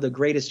probably one of the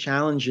greatest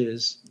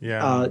challenges,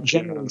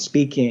 generally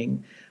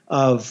speaking,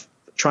 of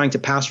trying to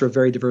pastor a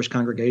very diverse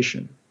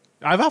congregation.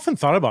 I've often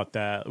thought about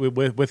that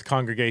with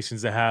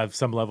congregations that have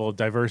some level of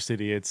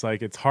diversity. It's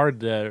like it's hard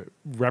to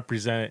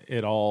represent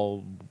it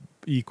all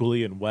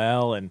equally and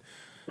well, and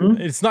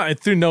it's not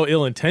through no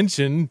ill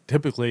intention.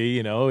 Typically,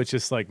 it's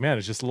just like, man,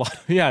 it's just a lot.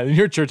 In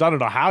your church, I don't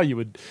know how you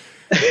would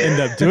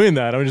end up doing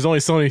that. I mean, there's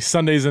only so many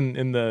Sundays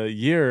in the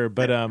year.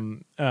 But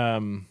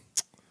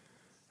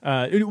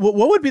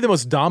what would be the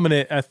most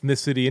dominant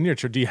ethnicity in your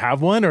church? Do you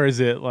have one, or is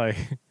it like?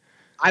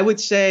 I would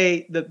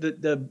say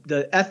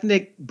the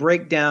ethnic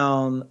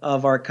breakdown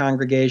of our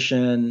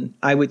congregation,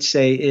 I would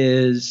say,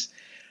 is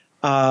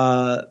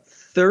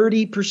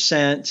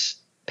 30%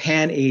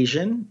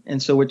 Pan-Asian.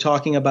 And so we're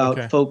talking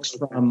about folks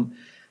from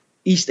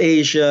East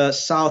Asia,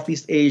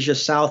 Southeast Asia,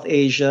 South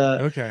Asia.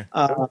 Okay.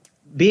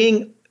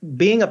 Being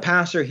being a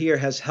pastor here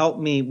has helped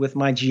me with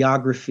my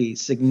geography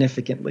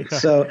significantly.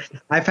 So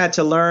I've had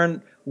to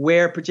learn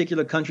where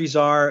particular countries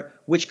are,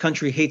 which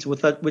country hates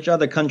which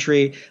other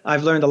country.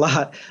 I've learned a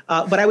lot.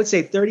 But I would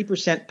say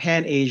 30%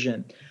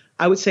 Pan-Asian.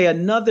 I would say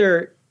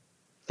another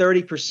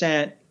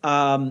 30%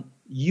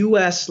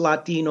 U.S.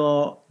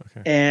 Latino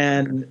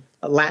and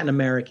Latin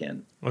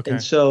American. Okay.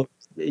 And so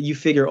you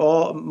figure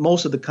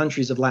most of the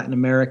countries of Latin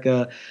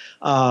America,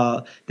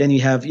 then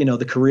you have,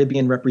 the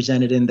Caribbean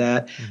represented in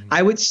that. Mm-hmm.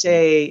 I would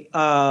say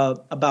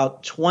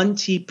about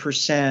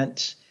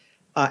 20%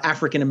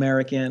 African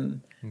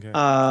American. Okay.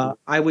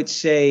 I would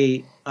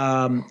say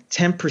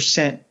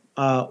 10%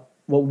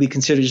 what we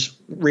consider just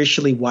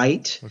racially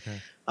white. Okay.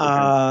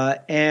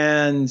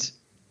 And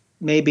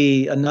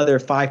maybe another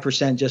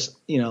 5% just,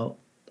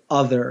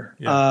 other.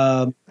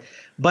 Yeah.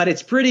 But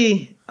it's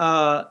pretty,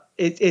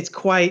 it's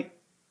quite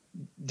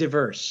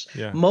diverse.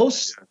 Yeah.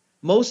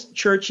 Most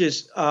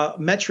churches,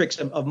 metrics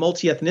of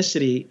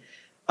multi-ethnicity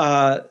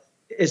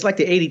is like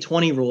the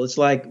 80-20 rule. It's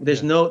like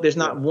there's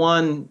not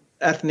one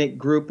ethnic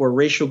group or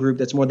racial group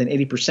that's more than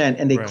 80%,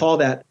 and they call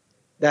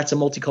that's a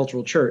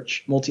multicultural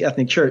church,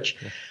 multi-ethnic church.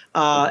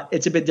 Yeah.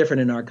 It's a bit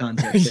different in our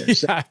context there.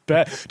 So. I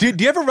bet. Do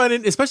you ever run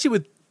in,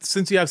 especially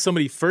since you have so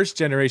many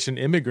first-generation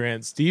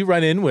immigrants, do you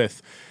run in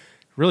with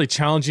really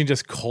challenging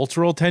just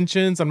cultural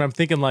tensions? I'm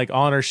thinking like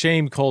honor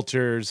shame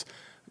cultures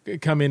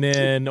coming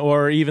in,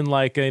 or even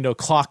like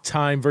clock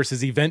time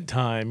versus event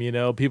time.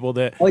 People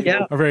that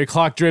are very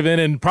clock driven,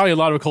 and probably a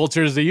lot of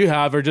cultures that you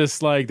have are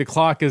just like the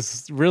clock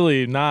is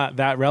really not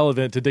that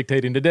relevant to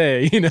dictating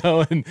today.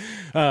 And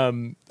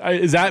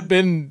has that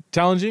been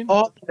challenging?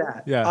 All of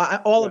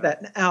that, all of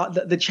that. Now,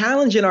 the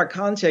challenge in our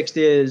context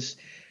is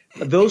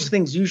those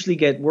things usually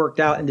get worked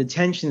out into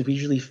tensions.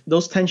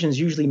 Those tensions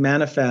usually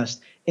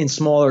manifest in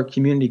smaller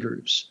community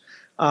groups.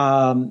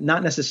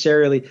 Not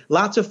necessarily.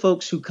 Lots of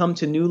folks who come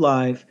to New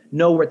Life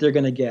know what they're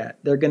going to get.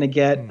 They're going to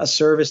get a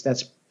service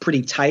that's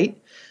pretty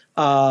tight.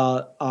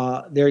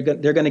 They're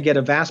going to get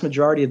a vast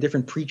majority of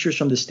different preachers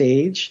from the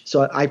stage.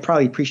 So I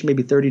probably preach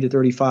maybe 30 to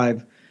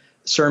 35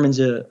 sermons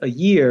a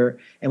year,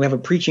 and we have a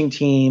preaching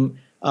team.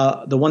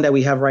 The one that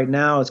we have right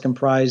now is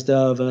comprised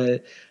of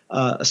a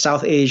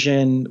South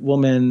Asian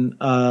woman,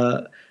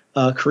 a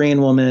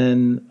Korean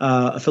woman,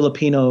 a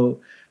Filipino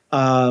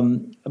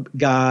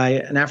guy,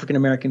 an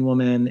African-American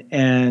woman,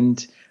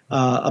 and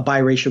a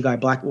biracial guy,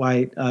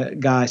 black-white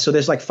guy. So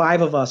there's like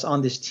 5 of us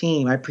on this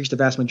team. I preach the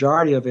vast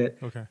majority of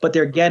it, but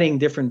they're getting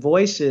different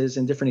voices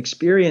and different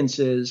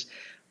experiences.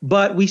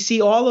 But we see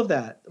all of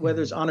that,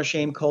 whether it's honor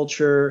shame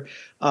culture,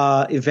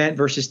 event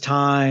versus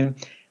time.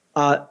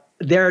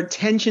 There are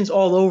tensions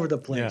all over the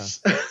place.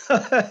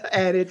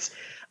 And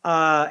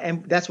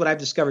and that's what I've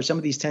discovered. Some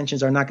of these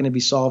tensions are not going to be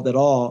solved at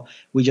all.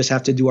 We just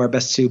have to do our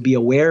best to be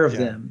aware of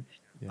them.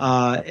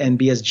 And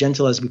be as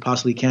gentle as we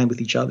possibly can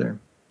with each other.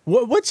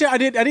 I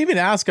didn't even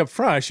ask up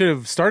front. I should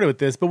have started with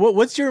this, but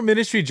what's your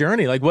ministry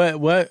journey? Like what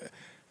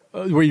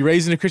were you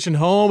raised in a Christian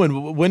home,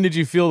 and when did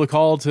you feel the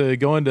call to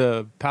go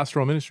into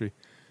pastoral ministry?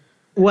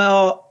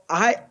 Well,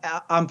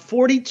 I'm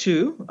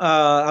 42.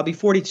 I'll be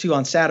 42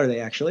 on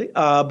Saturday, actually.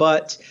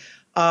 But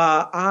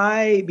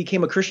I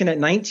became a Christian at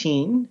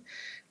 19.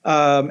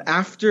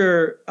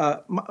 After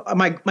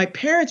my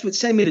parents would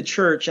send me to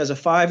church as a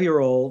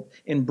 5-year-old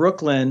in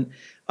Brooklyn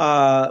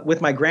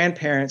with my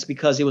grandparents,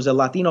 because it was a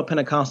Latino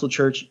Pentecostal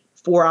church,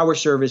 4-hour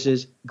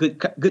services, good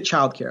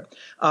childcare.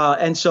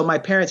 And so my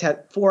parents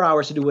had 4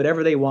 hours to do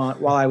whatever they want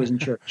while I was in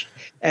church.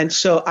 And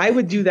so I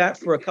would do that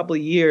for a couple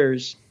of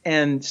years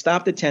and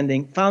stopped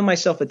attending, found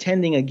myself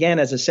attending again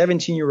as a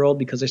 17-year-old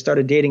because I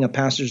started dating a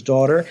pastor's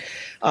daughter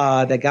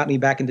that got me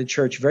back into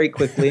church very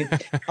quickly.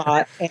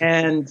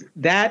 And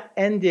that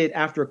ended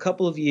after a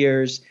couple of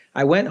years.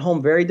 I went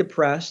home very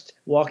depressed,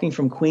 walking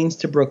from Queens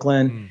to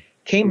Brooklyn,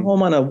 came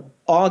home on a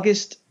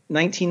August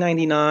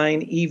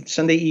 1999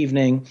 Sunday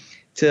evening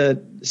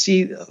to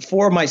see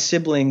 4 of my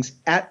siblings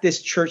at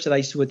this church that I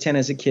used to attend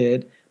as a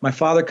kid. My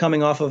father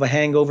coming off of a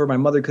hangover, my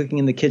mother cooking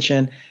in the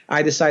kitchen.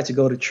 I decided to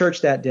go to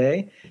church that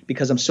day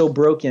because I'm so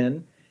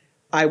broken.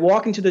 I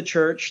walk into the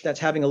church that's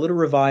having a little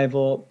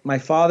revival. My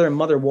father and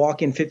mother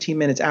walk in 15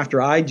 minutes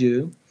after I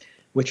do,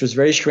 which was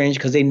very strange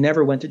because they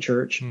never went to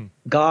church.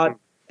 God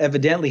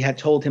evidently had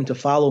told him to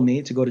follow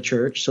me to go to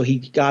church. So he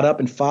got up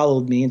and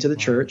followed me into the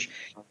church.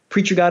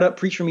 Preacher got up,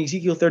 preached from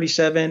Ezekiel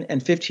 37,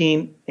 and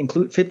 15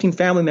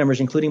 family members,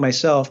 including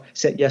myself,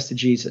 said yes to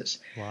Jesus.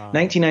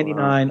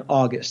 1999,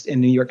 August, in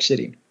New York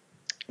City.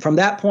 From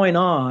that point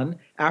on,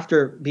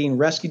 after being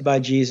rescued by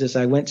Jesus,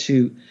 I went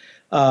to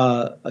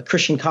a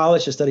Christian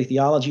college to study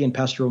theology and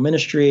pastoral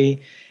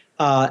ministry.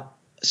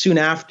 Soon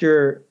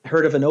after,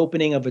 heard of an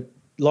opening of a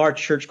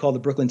large church called the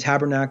Brooklyn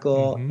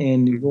Tabernacle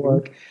in New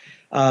York.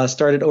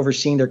 Started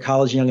overseeing their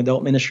college young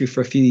adult ministry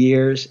for a few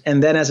years.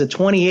 And then as a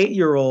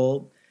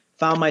 28-year-old,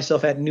 found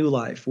myself at New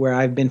Life, where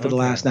I've been for the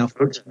last now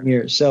 14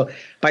 years. So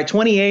by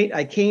 28,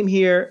 I came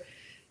here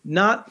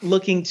not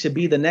looking to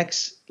be the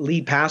next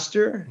lead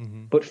pastor,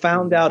 but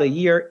found out a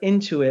year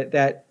into it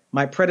that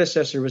my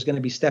predecessor was going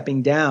to be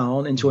stepping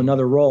down into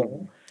another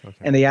role.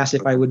 and they asked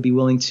if I would be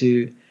willing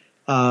to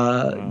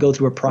go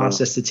through a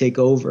process to take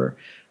over.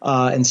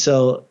 And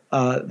so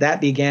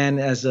that began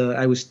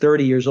I was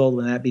 30 years old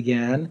when that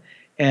began,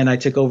 and I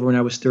took over when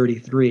I was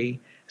 33.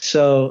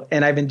 So,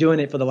 and I've been doing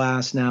it for the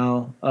last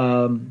now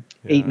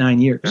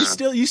 8-9 years.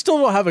 You still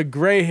don't have a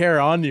gray hair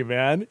on you,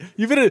 man.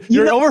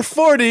 You're over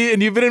 40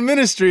 and you've been in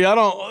ministry. I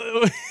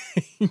don't.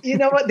 You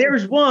know what? There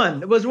was one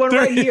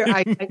right here.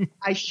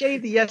 I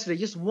shaved it yesterday.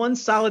 Just one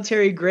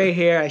solitary gray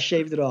hair. I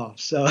shaved it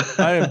off. So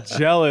I am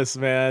jealous,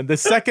 man. The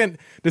second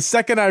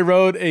I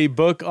wrote a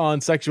book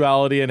on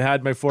sexuality and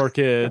had my 4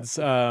 kids,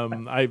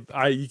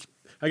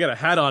 I got a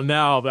hat on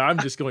now, but I'm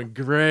just going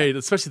gray,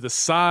 especially the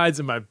sides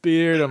and my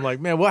beard. I'm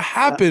like, man, what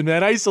happened,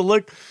 man? I used to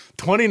look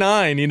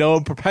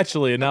 29,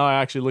 perpetually, and now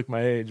I actually look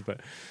my age. But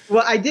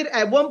well, I did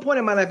at one point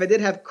in my life. I did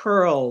have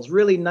curls,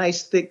 really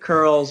nice, thick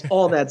curls.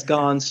 All that's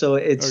gone, so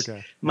it's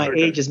my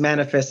age is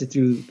manifested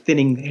through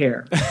thinning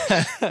hair.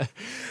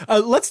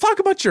 Let's talk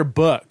about your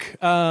book.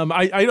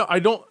 I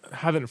don't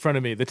have it in front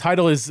of me. The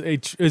title is a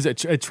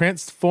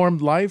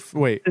transformed life.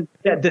 Wait,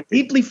 the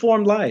deeply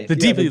formed life.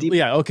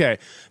 Okay.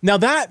 Now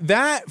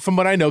that from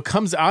what I know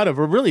comes out of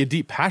a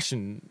deep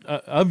passion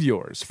of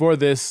yours for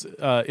this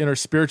inner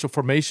spiritual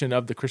formation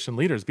of the Christian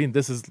leaders.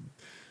 This is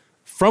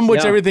from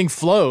which everything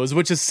flows,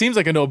 which seems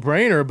like a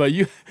no-brainer, but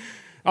you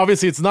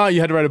obviously it's not. You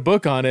had to write a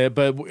book on it.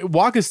 But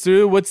walk us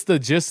through what's the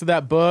gist of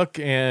that book,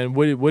 and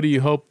what do you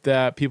hope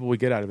that people would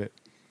get out of it?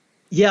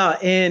 Yeah,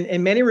 and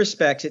in many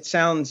respects, it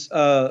sounds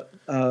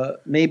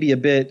maybe a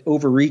bit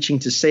overreaching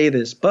to say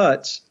this,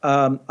 but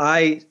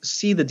I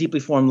see the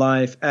deeply formed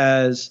life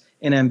as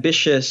an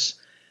ambitious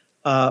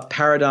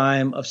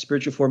paradigm of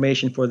spiritual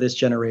formation for this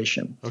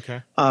generation.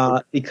 Okay.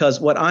 Because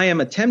what I am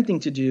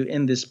attempting to do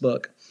in this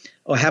book,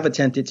 or have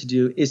attempted to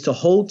do, is to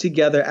hold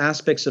together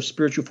aspects of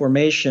spiritual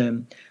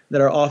formation that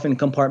are often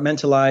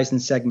compartmentalized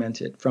and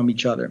segmented from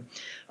each other.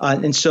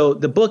 And so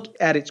the book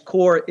at its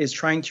core is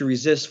trying to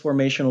resist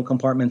formational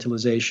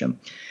compartmentalization.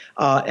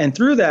 And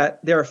through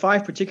that, there are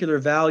 5 particular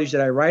values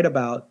that I write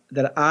about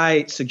that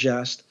I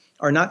suggest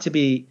are not to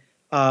be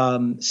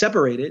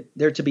separated.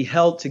 They're to be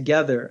held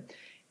together.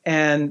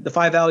 And the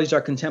 5 values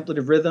are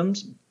contemplative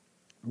rhythms,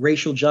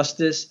 racial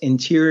justice,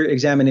 interior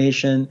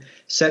examination,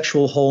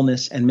 sexual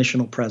wholeness, and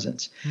missional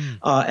presence.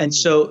 And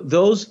so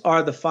those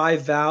are the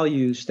 5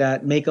 values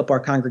that make up our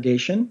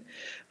congregation.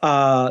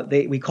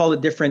 We call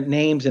it different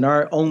names in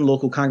our own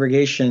local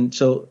congregation.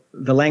 So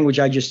the language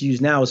I just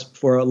used now is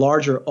for a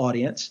larger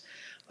audience.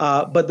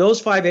 But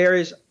those 5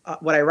 areas,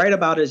 what I write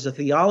about is the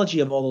theology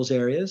of all those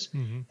areas,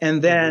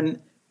 and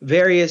then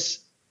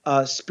various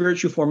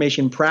spiritual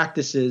formation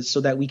practices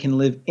so that we can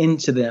live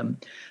into them.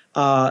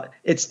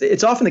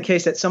 It's often the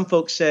case that some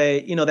folks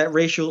say, that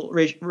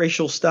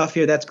racial stuff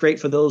here, that's great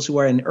for those who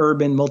are in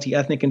urban,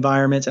 multi-ethnic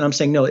environments. And I'm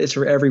saying, no, it's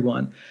for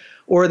everyone.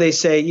 Or they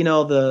say,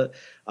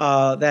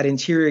 that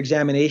interior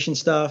examination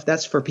stuff,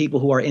 that's for people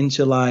who are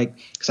into like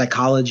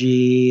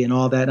psychology and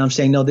all that. And I'm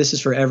saying, no, this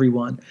is for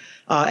everyone.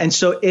 And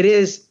so it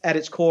is at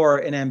its core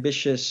an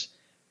ambitious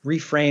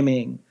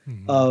reframing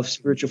of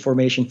spiritual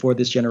formation for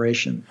this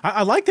generation.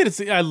 I like that.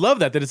 I love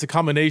that it's a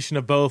combination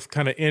of both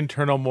kind of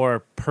internal, more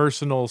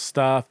personal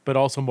stuff, but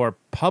also more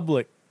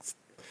public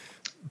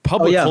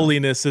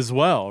holiness as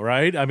well,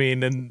 right? I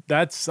mean, and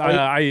that's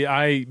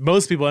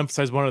most people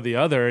emphasize one or the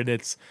other, and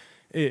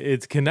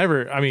it can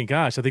never. I mean,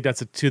 gosh, I think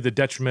that's to the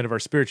detriment of our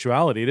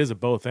spirituality. It is a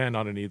both and,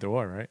 not an either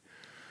or, right?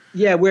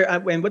 Yeah,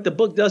 and what the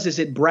book does is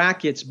it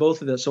brackets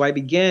both of those. So I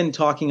began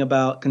talking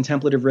about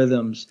contemplative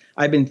rhythms.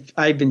 I've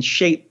been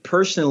shaped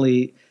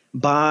personally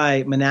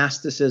by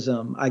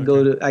monasticism. I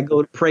go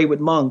to pray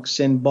with monks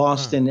in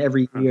Boston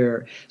every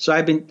year. So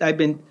I've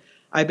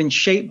been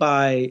shaped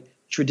by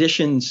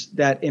traditions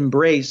that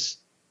embrace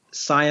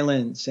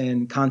silence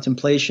and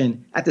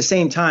contemplation. At the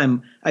same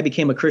time, I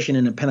became a Christian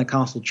in a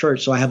Pentecostal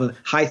church, so I have a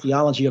high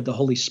theology of the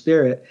Holy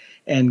Spirit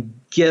and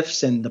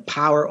gifts and the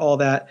power, all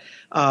that.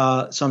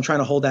 So I'm trying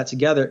to hold that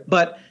together.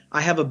 But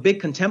I have a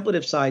big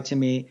contemplative side to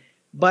me.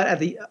 But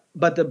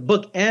the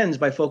book ends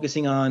by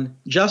focusing on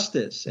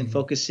justice and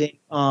focusing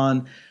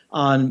on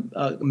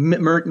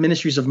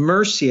ministries of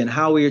mercy and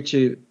how we are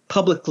to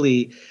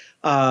publicly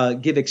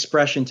give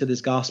expression to this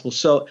gospel.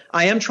 So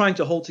I am trying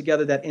to hold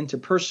together that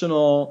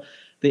interpersonal,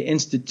 the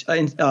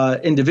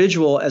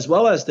individual, as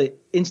well as the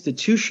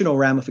institutional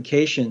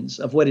ramifications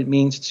of what it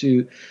means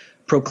to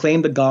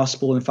proclaim the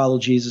gospel and follow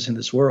Jesus in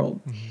this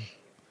world.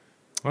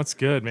 That's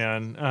good,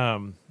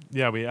 man.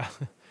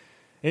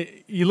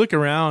 You look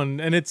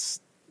around, and it's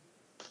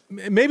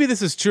maybe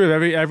this is true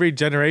of every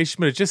generation,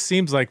 but it just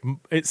seems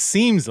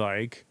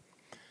like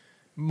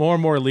more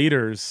and more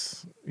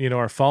leaders,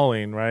 are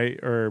falling, right?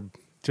 Or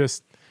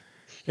just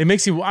it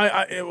makes you.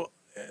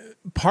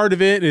 Part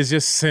of it is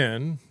just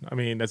sin. I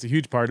mean, that's a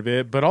huge part of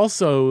it, but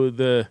also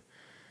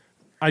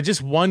I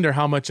just wonder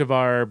how much of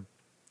our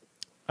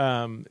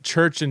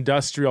church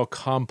industrial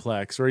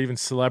complex or even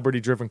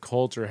celebrity-driven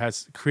culture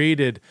has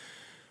created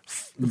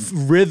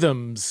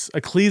rhythms,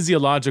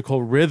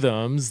 ecclesiological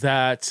rhythms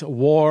that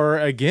war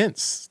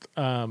against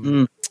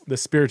the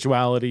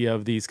spirituality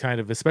of these kind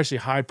of, especially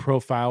high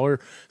profile or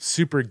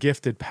super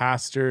gifted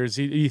pastors.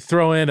 You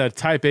throw in a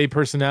type A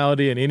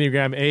personality, an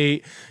Enneagram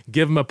 8,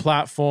 give them a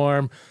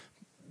platform,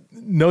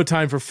 no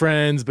time for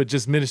friends, but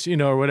just ministry,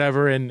 or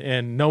whatever.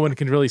 And no one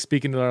can really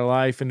speak into their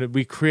life. And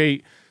we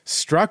create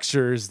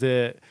structures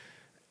that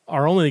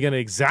are only going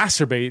to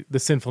exacerbate the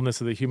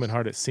sinfulness of the human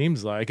heart, it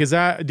seems like. Is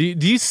that, do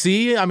you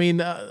see,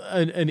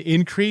 an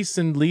increase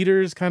in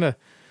leaders kind of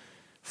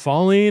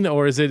falling,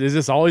 or is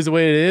this always the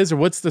way it is, or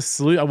what's the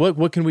solution?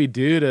 What can we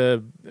do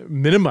to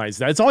minimize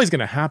that? It's always going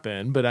to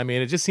happen, but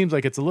it just seems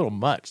like it's a little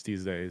much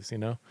these days,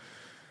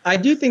 I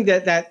do think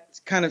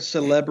that kind of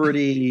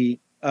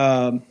celebrity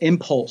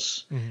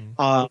impulse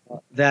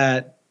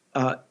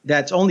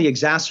that's only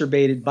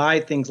exacerbated by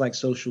things like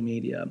social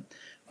media.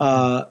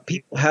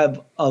 People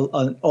have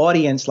an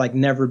audience like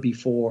never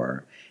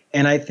before,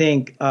 and I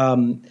think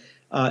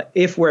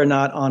if we're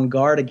not on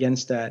guard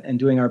against that and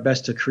doing our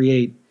best to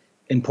create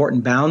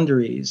important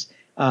boundaries,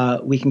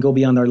 we can go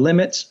beyond our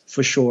limits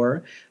for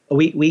sure.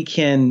 We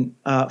can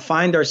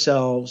find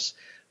ourselves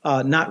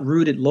not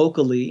rooted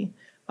locally,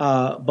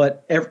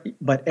 but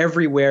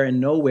everywhere and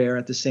nowhere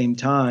at the same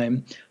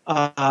time.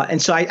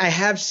 And so I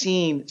have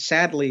seen,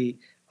 sadly,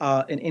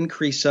 an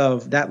increase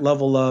of that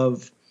level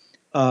of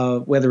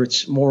whether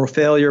it's moral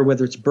failure,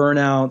 whether it's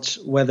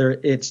burnout, whether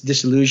it's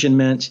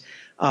disillusionment.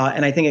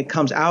 And I think it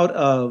comes out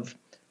of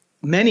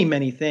many,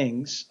 many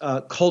things,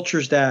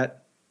 cultures that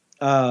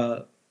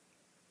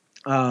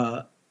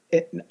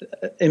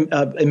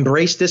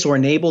embrace this or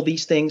enable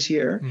these things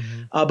here,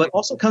 but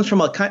also comes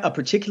from a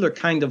particular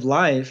kind of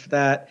life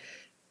that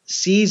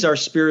sees our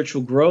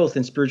spiritual growth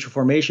and spiritual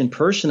formation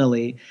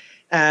personally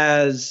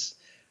as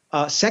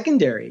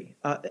secondary.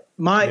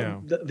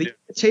 The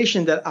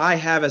invitation that I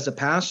have as a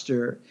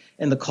pastor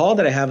and the call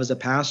that I have as a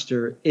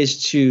pastor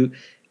is to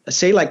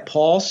say, like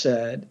Paul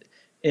said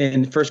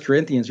in 1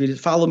 Corinthians,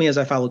 follow me as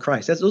I follow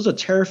Christ. Those are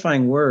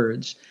terrifying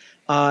words.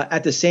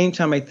 At the same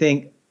time, I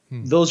think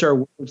those are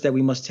words that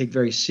we must take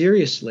very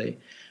seriously.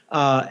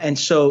 And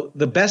so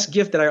the best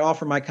gift that I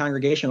offer my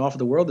congregation, offer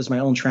the world, is my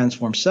own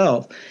transformed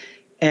self.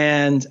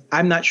 And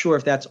I'm not sure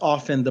if that's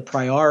often the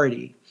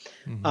priority,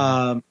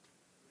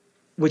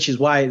 which is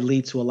why it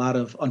leads to a lot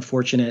of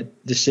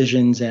unfortunate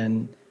decisions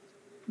and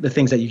the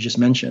things that you just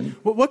mentioned.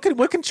 What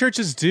can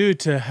churches do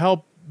to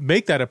help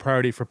make that a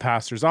priority for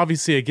pastors?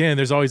 Obviously, again,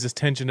 there's always this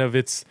tension of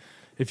if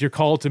you're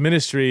called to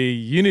ministry,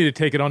 you need to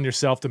take it on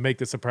yourself to make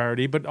this a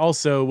priority. But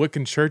also, what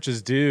can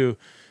churches do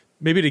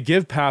maybe to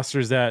give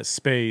pastors that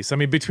space?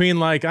 Between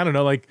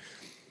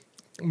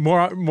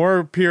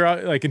more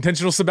peer, like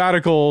intentional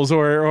sabbaticals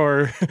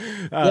or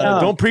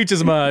don't preach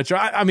as much. Or,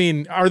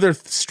 are there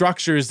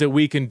structures that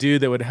we can do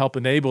that would help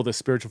enable the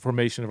spiritual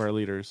formation of our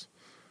leaders?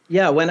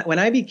 Yeah, when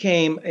I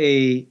became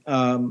a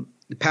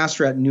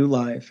pastor at New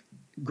Life,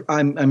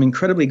 I'm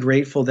incredibly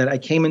grateful that I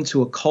came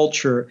into a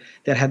culture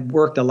that had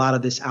worked a lot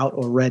of this out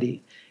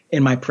already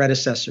in my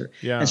predecessor.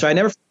 Yeah. And so I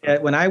never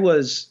forget when I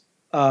was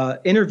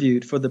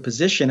interviewed for the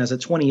position as a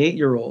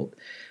 28-year-old,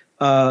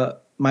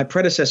 my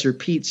predecessor,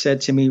 Pete,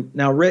 said to me,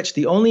 "Now, Rich,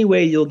 the only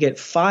way you'll get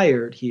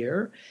fired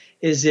here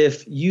is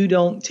if you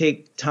don't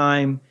take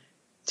time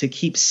to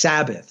keep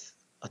Sabbath,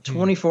 a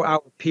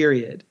 24-hour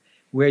period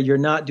where you're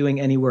not doing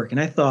any work."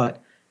 And I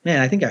thought, man,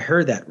 I think I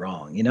heard that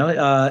wrong.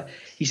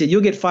 He said,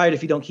 "You'll get fired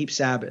if you don't keep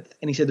Sabbath."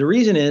 And he said, the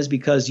reason is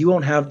because you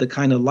won't have the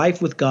kind of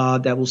life with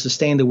God that will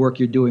sustain the work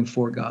you're doing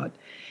for God.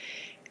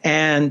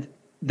 And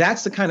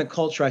that's the kind of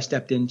culture I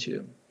stepped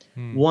into,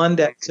 one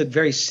that took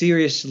very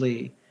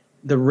seriously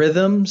the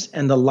rhythms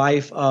and the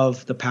life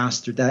of the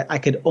pastor, that I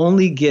could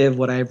only give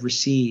what I've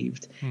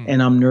received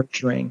and I'm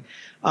nurturing.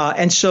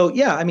 And so,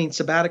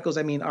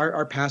 sabbaticals,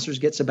 our pastors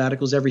get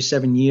sabbaticals every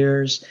 7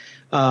 years.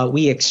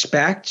 We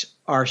expect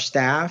our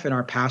staff and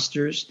our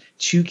pastors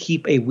to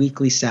keep a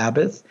weekly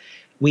Sabbath.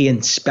 We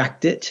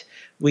inspect it.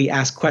 We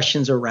ask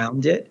questions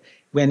around it.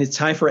 When it's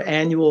time for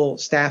annual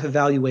staff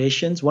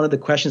evaluations, one of the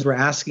questions we're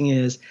asking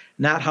is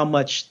not how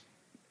much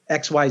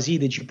XYZ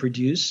did you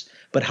produce,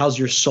 but how's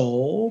your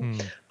soul?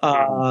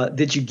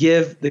 Did you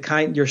give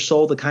your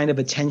soul the kind of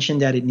attention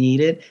that it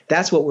needed?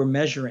 That's what we're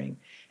measuring.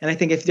 And I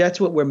think if that's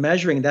what we're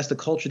measuring, that's the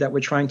culture that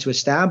we're trying to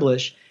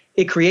establish,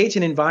 it creates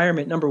an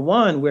environment, number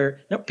one,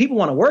 where people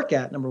want to work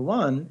at, number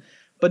one.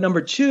 But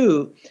number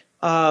two,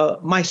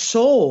 my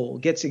soul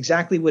gets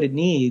exactly what it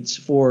needs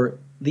for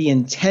the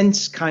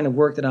intense kind of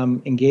work that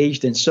I'm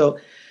engaged in. So,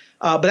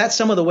 but that's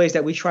some of the ways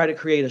that we try to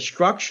create a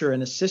structure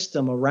and a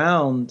system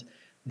around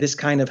this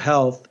kind of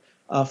health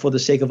for the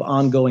sake of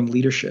ongoing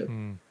leadership.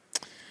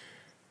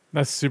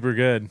 That's super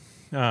good.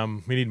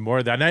 We need more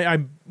of that.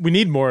 And we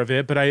need more of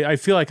it, but I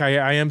feel like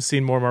I am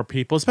seeing more and more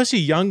people, especially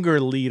younger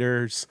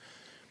leaders.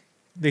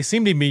 They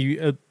seem to be,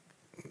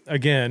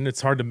 again,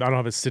 it's hard to, I don't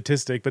have a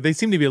statistic, but they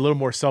seem to be a little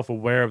more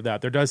self-aware of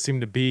that. There does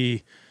seem to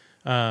be,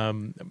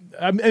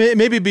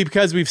 maybe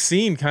because we've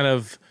seen kind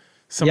of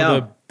some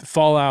of the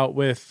fallout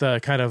with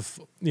kind of,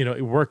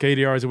 work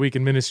 80 hours a week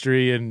in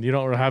ministry and you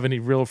don't have any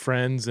real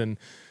friends and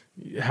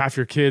half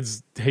your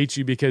kids hate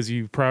you because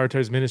you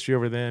prioritize ministry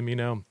over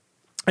them,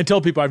 I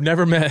tell people I've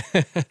never met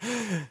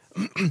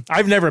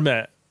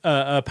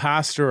a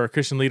pastor or a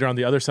Christian leader on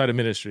the other side of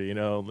ministry, in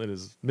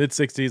his mid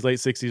 60s, late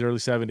 60s, early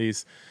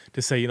 70s,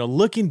 to say,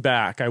 looking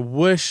back, I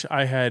wish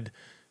I had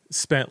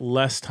spent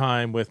less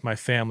time with my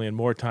family and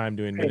more time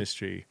doing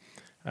ministry.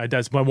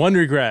 That's my one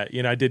regret.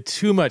 I did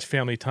too much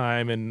family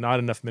time and not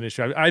enough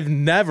ministry. I've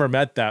never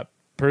met that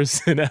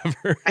person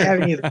ever. I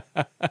haven't either.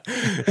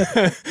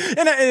 I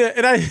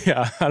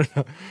don't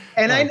know.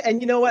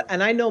 And you know what?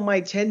 And I know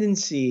my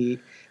tendency.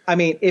 I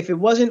mean, if it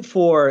wasn't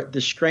for the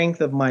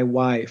strength of my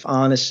wife,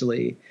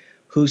 honestly,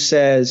 who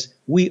says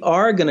we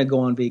are going to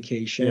go on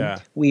vacation,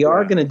 we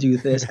are going to do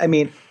this. I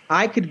mean,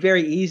 I could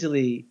very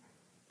easily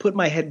put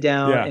my head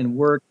down and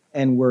work.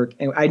 And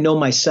I know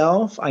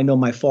myself. I know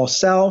my false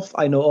self.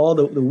 I know all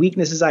the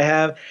weaknesses I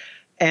have.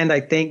 And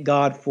I thank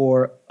God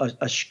for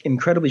a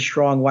incredibly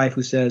strong wife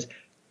who says,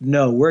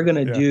 no, we're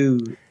going to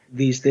do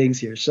these things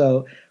here.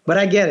 So, but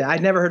I get it.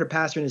 I'd never heard a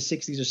pastor in his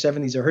 60s or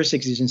 70s or her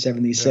 60s and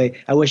 70s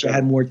say, I wish I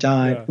had more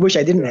time. I wish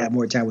I didn't have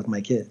more time with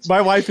my kids.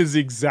 My wife is the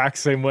exact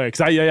same way.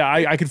 Because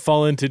I could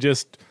fall into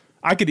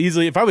I could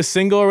easily, if I was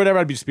single or whatever,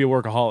 I'd just be a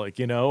workaholic,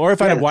 Or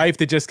if I had a wife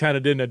that just kind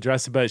of didn't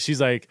address it, but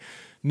she's like,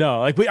 no,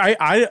 like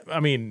I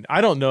mean,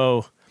 I don't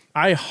know.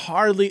 I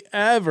hardly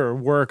ever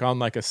work on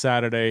like a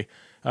Saturday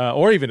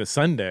or even a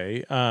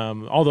Sunday.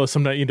 Although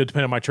sometimes,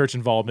 depending on my church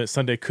involvement,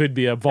 Sunday could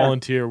be a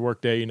volunteer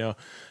work day,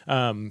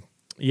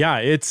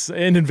 it's,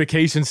 and in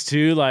vacations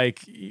too, like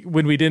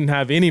when we didn't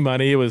have any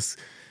money, it was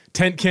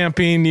tent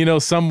camping,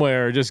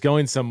 somewhere, just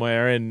going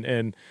somewhere.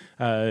 And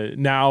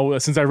now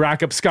since I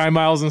rack up Sky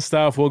Miles and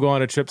stuff, we'll go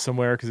on a trip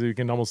somewhere because we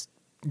can almost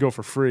go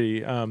for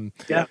free.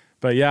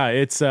 But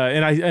it's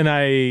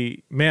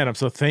I'm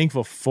so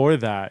thankful for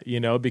that,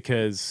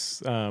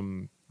 because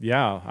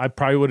I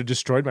probably would have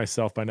destroyed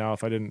myself by now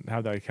if I didn't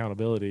have that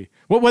accountability.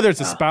 Whether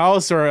it's a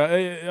spouse or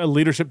a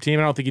leadership team,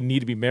 I don't think you need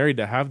to be married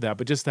to have that,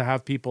 but just to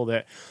have people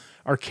that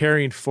are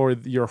caring for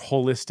your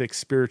holistic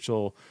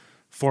spiritual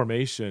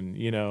formation,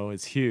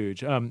 is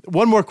huge.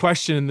 One more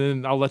question, and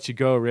then I'll let you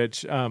go,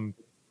 Rich.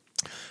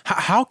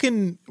 How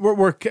can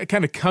we're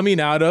kind of coming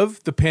out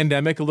of the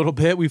pandemic a little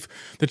bit?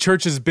 The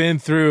church has been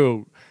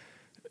through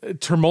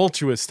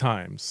tumultuous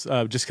times,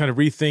 just kind of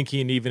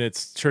rethinking even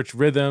its church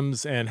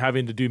rhythms and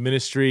having to do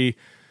ministry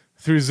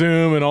through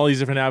Zoom and all these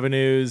different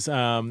avenues.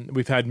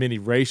 We've had many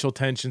racial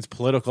tensions,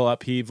 political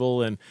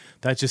upheaval, and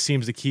that just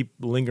seems to keep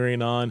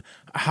lingering on.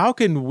 How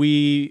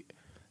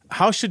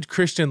should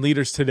Christian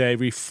leaders today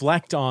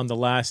reflect on the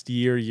last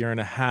year and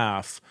a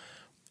half,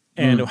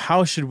 and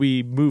how should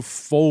we move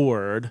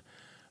forward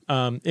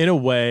in a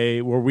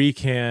way where we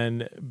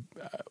can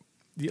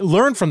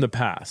learn from the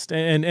past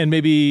and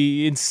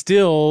maybe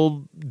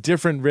instill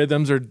different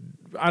rhythms, or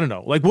I don't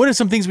know, like what are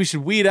some things we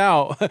should weed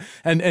out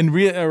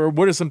or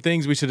what are some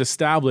things we should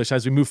establish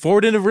as we move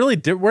forward in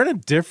we're in a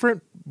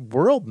different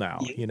world now,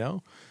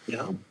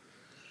 Yeah.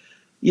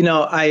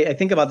 I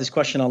think about this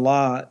question a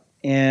lot,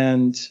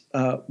 and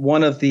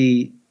one of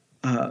the,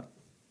 I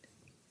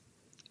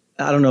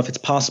don't know if it's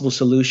possible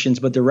solutions,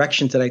 but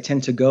directions that I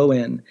tend to go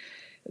in,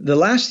 the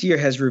last year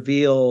has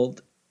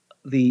revealed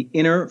the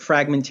inner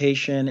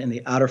fragmentation and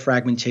the outer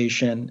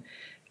fragmentation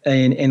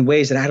in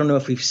ways that I don't know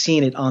if we've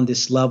seen it on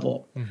this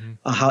level.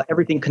 How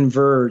everything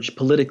converged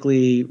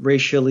politically,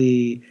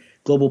 racially,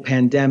 global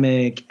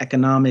pandemic,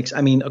 economics.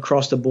 I mean,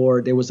 across the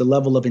board, there was a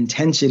level of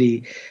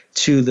intensity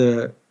to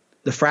the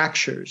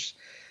fractures.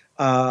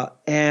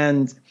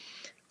 And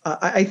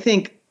I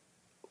think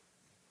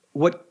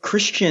what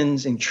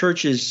Christians and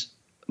churches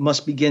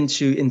must begin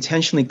to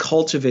intentionally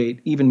cultivate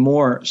even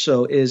more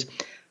so is,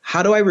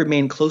 how do I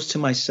remain close to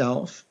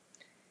myself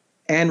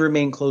and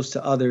remain close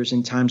to others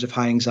in times of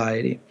high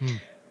anxiety?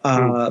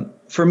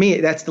 For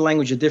me, that's the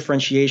language of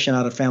differentiation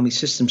out of family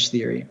systems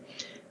theory.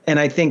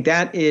 And I think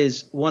that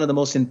is one of the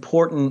most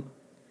important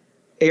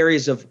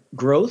areas of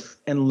growth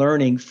and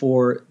learning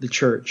for the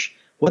church.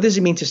 What does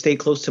it mean to stay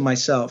close to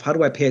myself? How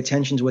do I pay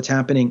attention to what's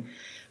happening?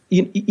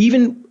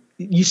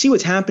 You see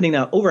what's happening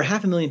now. Over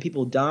 500,000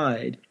 people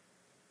died.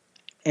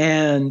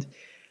 And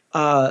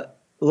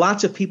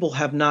lots of people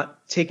have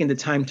not taken the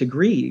time to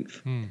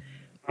grieve.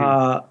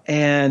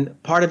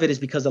 And part of it is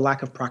because of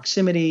lack of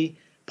proximity.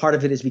 Part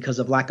of it is because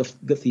of lack of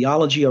good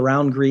theology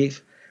around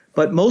grief.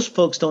 But most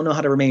folks don't know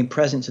how to remain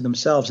present to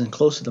themselves and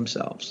close to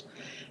themselves.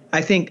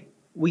 I think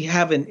we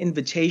have an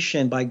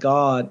invitation by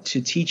God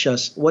to teach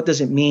us what does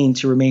it mean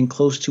to remain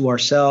close to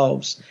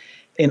ourselves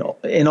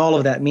in all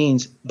of that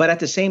means, but at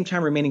the same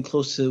time remaining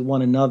close to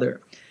one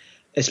another,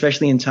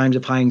 especially in times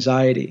of high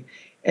anxiety.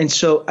 And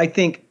so I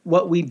think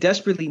what we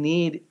desperately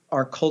need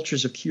are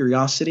cultures of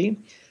curiosity,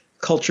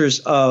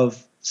 cultures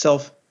of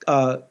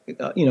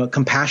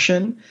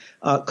compassion,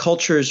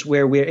 cultures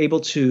where we're able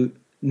to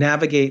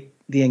navigate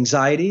the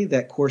anxiety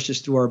that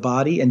courses through our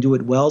body and do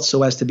it well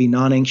so as to be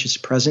non-anxious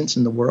presence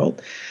in the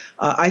world.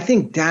 I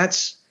think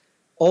that's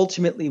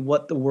ultimately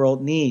what the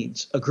world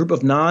needs, a group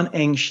of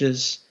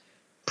non-anxious,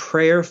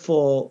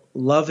 prayerful,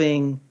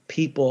 loving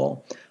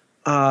people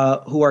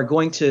who are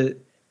going to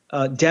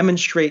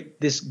demonstrate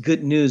this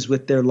good news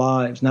with their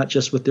lives, not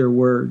just with their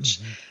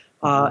words.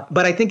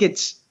 But I think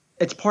it's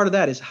part of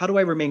that is how do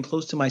I remain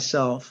close to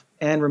myself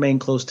and remain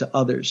close to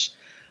others,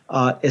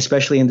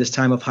 especially in this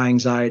time of high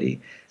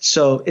anxiety.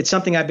 So it's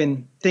something I've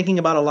been thinking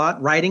about a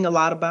lot, writing a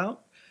lot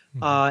about,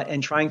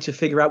 and trying to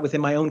figure out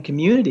within my own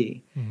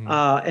community.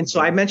 And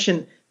so I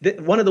mentioned that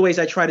one of the ways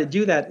I try to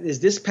do that is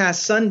this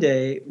past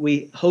Sunday,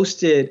 we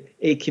hosted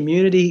a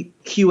community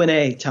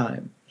Q&A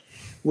time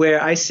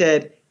where I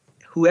said,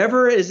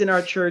 whoever is in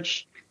our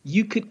church,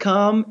 you could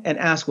come and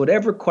ask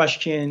whatever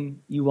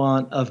question you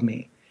want of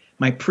me.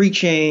 My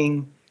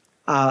preaching,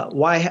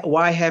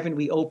 why haven't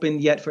we opened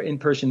yet for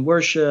in-person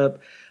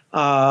worship,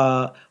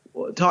 critical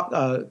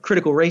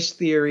race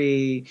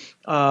theory,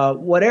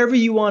 whatever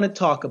you want to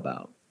talk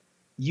about.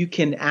 You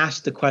can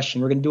ask the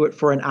question. We're going to do it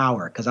for an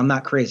hour because I'm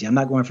not crazy. I'm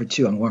not going for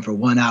 2. I'm going for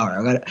 1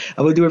 hour.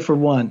 I will do it for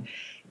 1.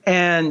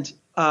 And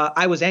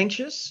I was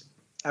anxious.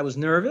 I was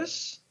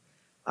nervous.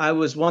 I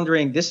was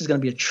wondering, this is going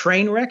to be a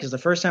train wreck. It's the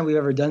first time we've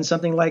ever done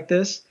something like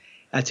this.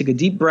 I took a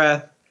deep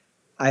breath.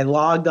 I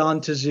logged on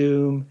to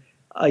Zoom.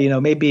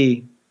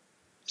 Maybe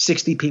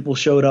 60 people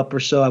showed up or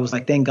so. I was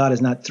like, thank God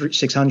it's not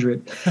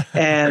 600.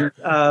 And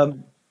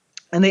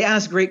they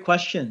asked great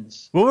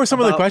questions. What were some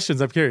of the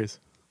questions? I'm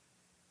curious.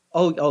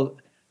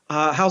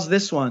 How's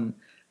this one?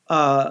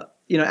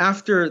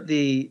 After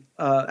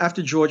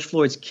George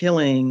Floyd's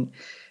killing,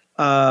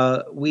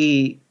 I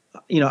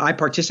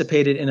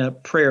participated in a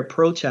prayer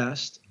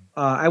protest.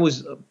 I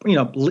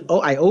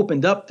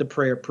opened up the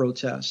prayer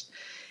protest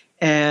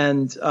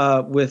and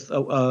with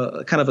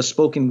a kind of a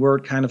spoken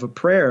word kind of a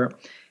prayer.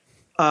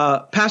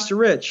 Pastor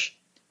Rich,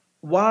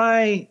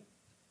 why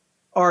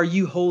are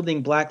you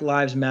holding Black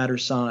Lives Matter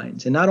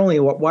signs? And not only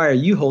why are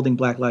you holding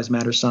Black Lives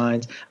Matter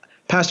signs?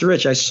 Pastor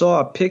Rich, I saw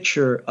a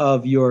picture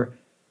of your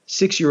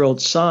 6-year-old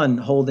son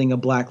holding a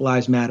Black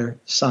Lives Matter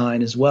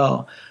sign as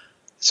well.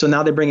 So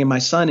now they're bringing my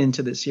son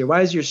into this here.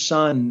 Why is your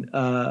son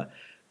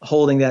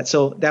holding that?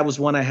 So that was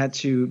one I had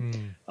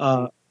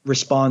to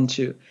respond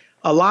to.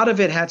 A lot of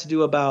it had to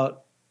do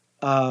about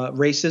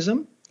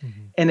racism.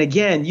 And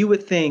again, you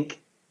would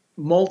think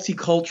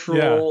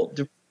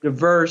multicultural,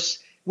 diverse,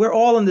 we're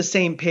all on the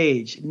same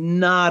page.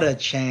 Not a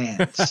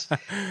chance.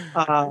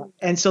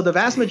 And so the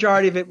vast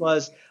majority of it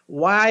was,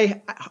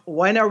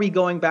 when are we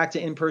going back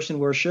to in-person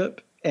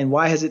worship? And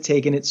why has it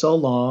taken it so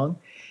long?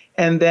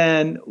 And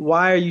then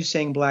why are you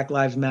saying Black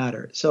Lives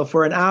Matter? So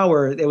for an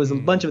hour, there was a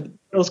bunch of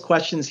those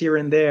questions here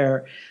and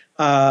there.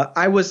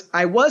 I was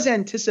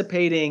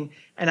anticipating,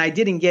 and I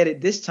didn't get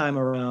it this time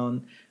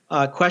around,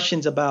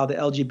 questions about the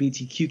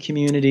LGBTQ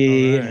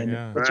community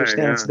what's your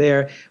stance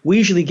there. We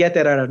usually get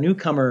that at our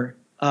newcomer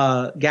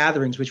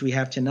gatherings, which we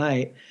have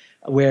tonight,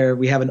 where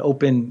we have an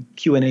open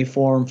Q&A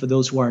forum for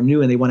those who are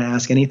new and they want to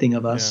ask anything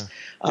of us.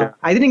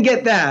 I didn't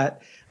get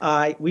that.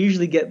 We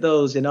usually get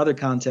those in other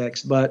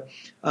contexts, but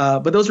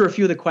those were a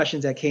few of the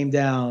questions that came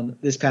down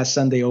this past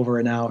Sunday over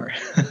an hour.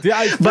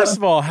 First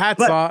of all,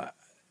 hats off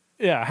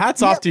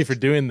to you for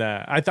doing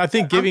that. I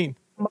think giving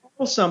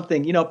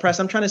something, Press,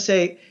 I'm trying to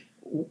say,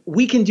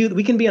 we can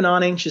be an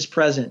unanxious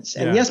presence.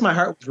 And yes, my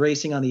heart was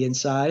racing on the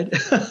inside,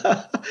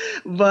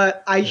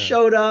 but I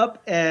showed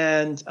up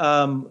and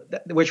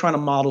we're trying to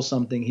model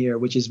something here,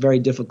 which is very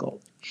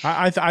difficult.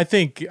 I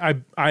think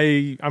I'm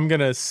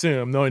going to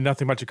assume, knowing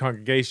nothing about your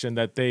congregation,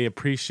 that they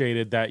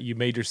appreciated that you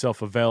made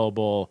yourself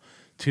available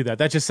to that.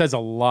 That just says a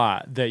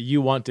lot, that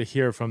you want to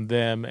hear from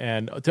them,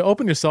 and to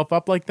open yourself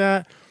up like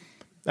that.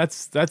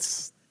 That's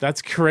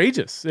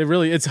courageous.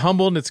 It's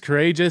humble and it's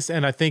courageous.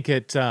 And I think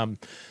it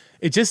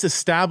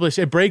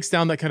breaks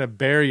down that kind of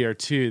barrier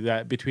too,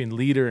 that between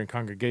leader and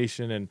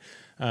congregation. And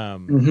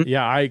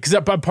because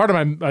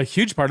a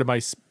huge part of my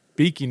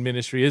speaking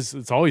ministry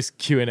it's always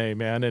Q&A,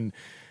 man.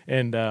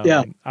 And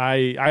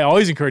I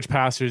always encourage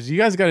pastors, you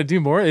guys got to do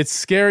more. It's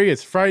scary.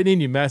 It's frightening.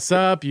 You mess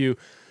up, you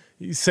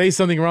say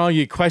something wrong,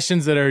 you get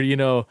questions that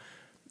are,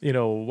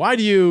 why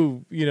do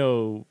you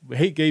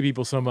hate gay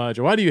people so much?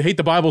 Or why do you hate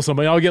the Bible so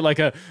much? I'll get like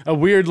a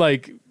weird,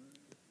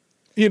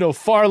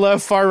 far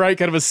left, far right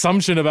kind of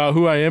assumption about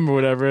who I am or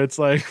whatever. It's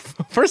like,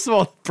 first of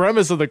all, the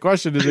premise of the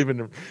question is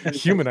even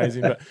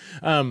humanizing. But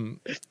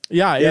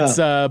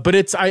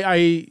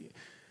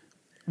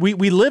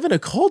we live in a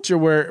culture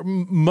where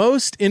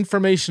most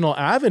informational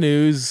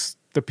avenues,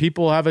 the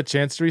people have a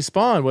chance to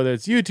respond, whether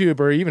it's YouTube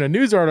or even a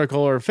news article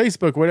or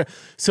Facebook, whatever.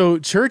 So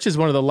church is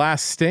one of the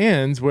last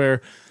stands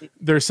where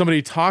there's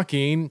somebody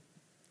talking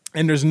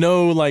and there's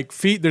no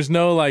there's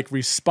no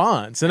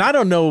response. And I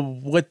don't know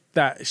what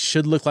that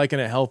should look like in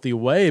a healthy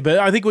way, but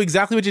I think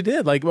exactly what you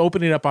did,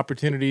 opening up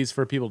opportunities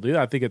for people to do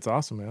that. I think it's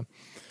awesome, man.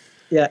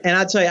 Yeah. And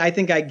I'll tell you, I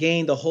think I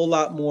gained a whole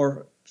lot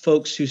more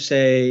folks who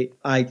say,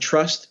 I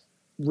trust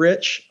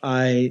Rich,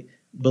 I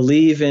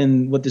believe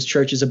in what this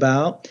church is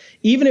about.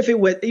 Even if it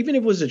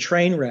was a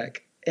train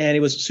wreck and it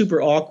was super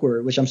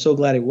awkward, which I'm so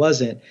glad it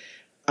wasn't,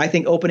 I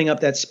think opening up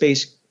that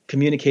space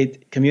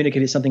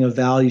communicated something of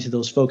value to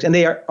those folks, and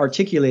they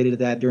articulated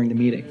that during the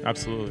meeting.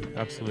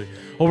 Absolutely.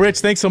 Well, Rich,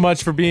 thanks so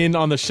much for being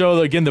on the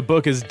show. Again, the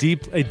book is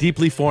A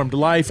Deeply Formed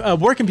Life.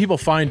 Where can people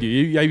find you?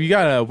 You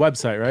got a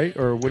website, right?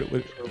 Or what?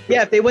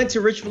 Yeah, if they went to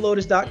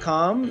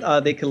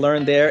richvillodas.com, they could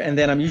learn there. And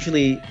then I'm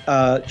usually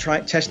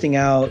testing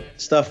out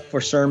stuff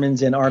for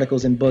sermons and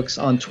articles and books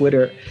on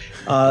Twitter.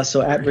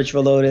 So at Rich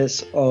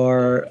Villodas,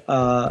 or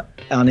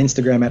on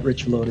Instagram at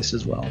Rich Villodas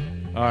as well.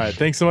 All right.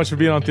 Thanks so much for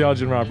being on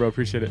Theology and Rob, bro.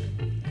 Appreciate it.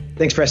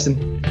 Thanks,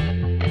 Preston.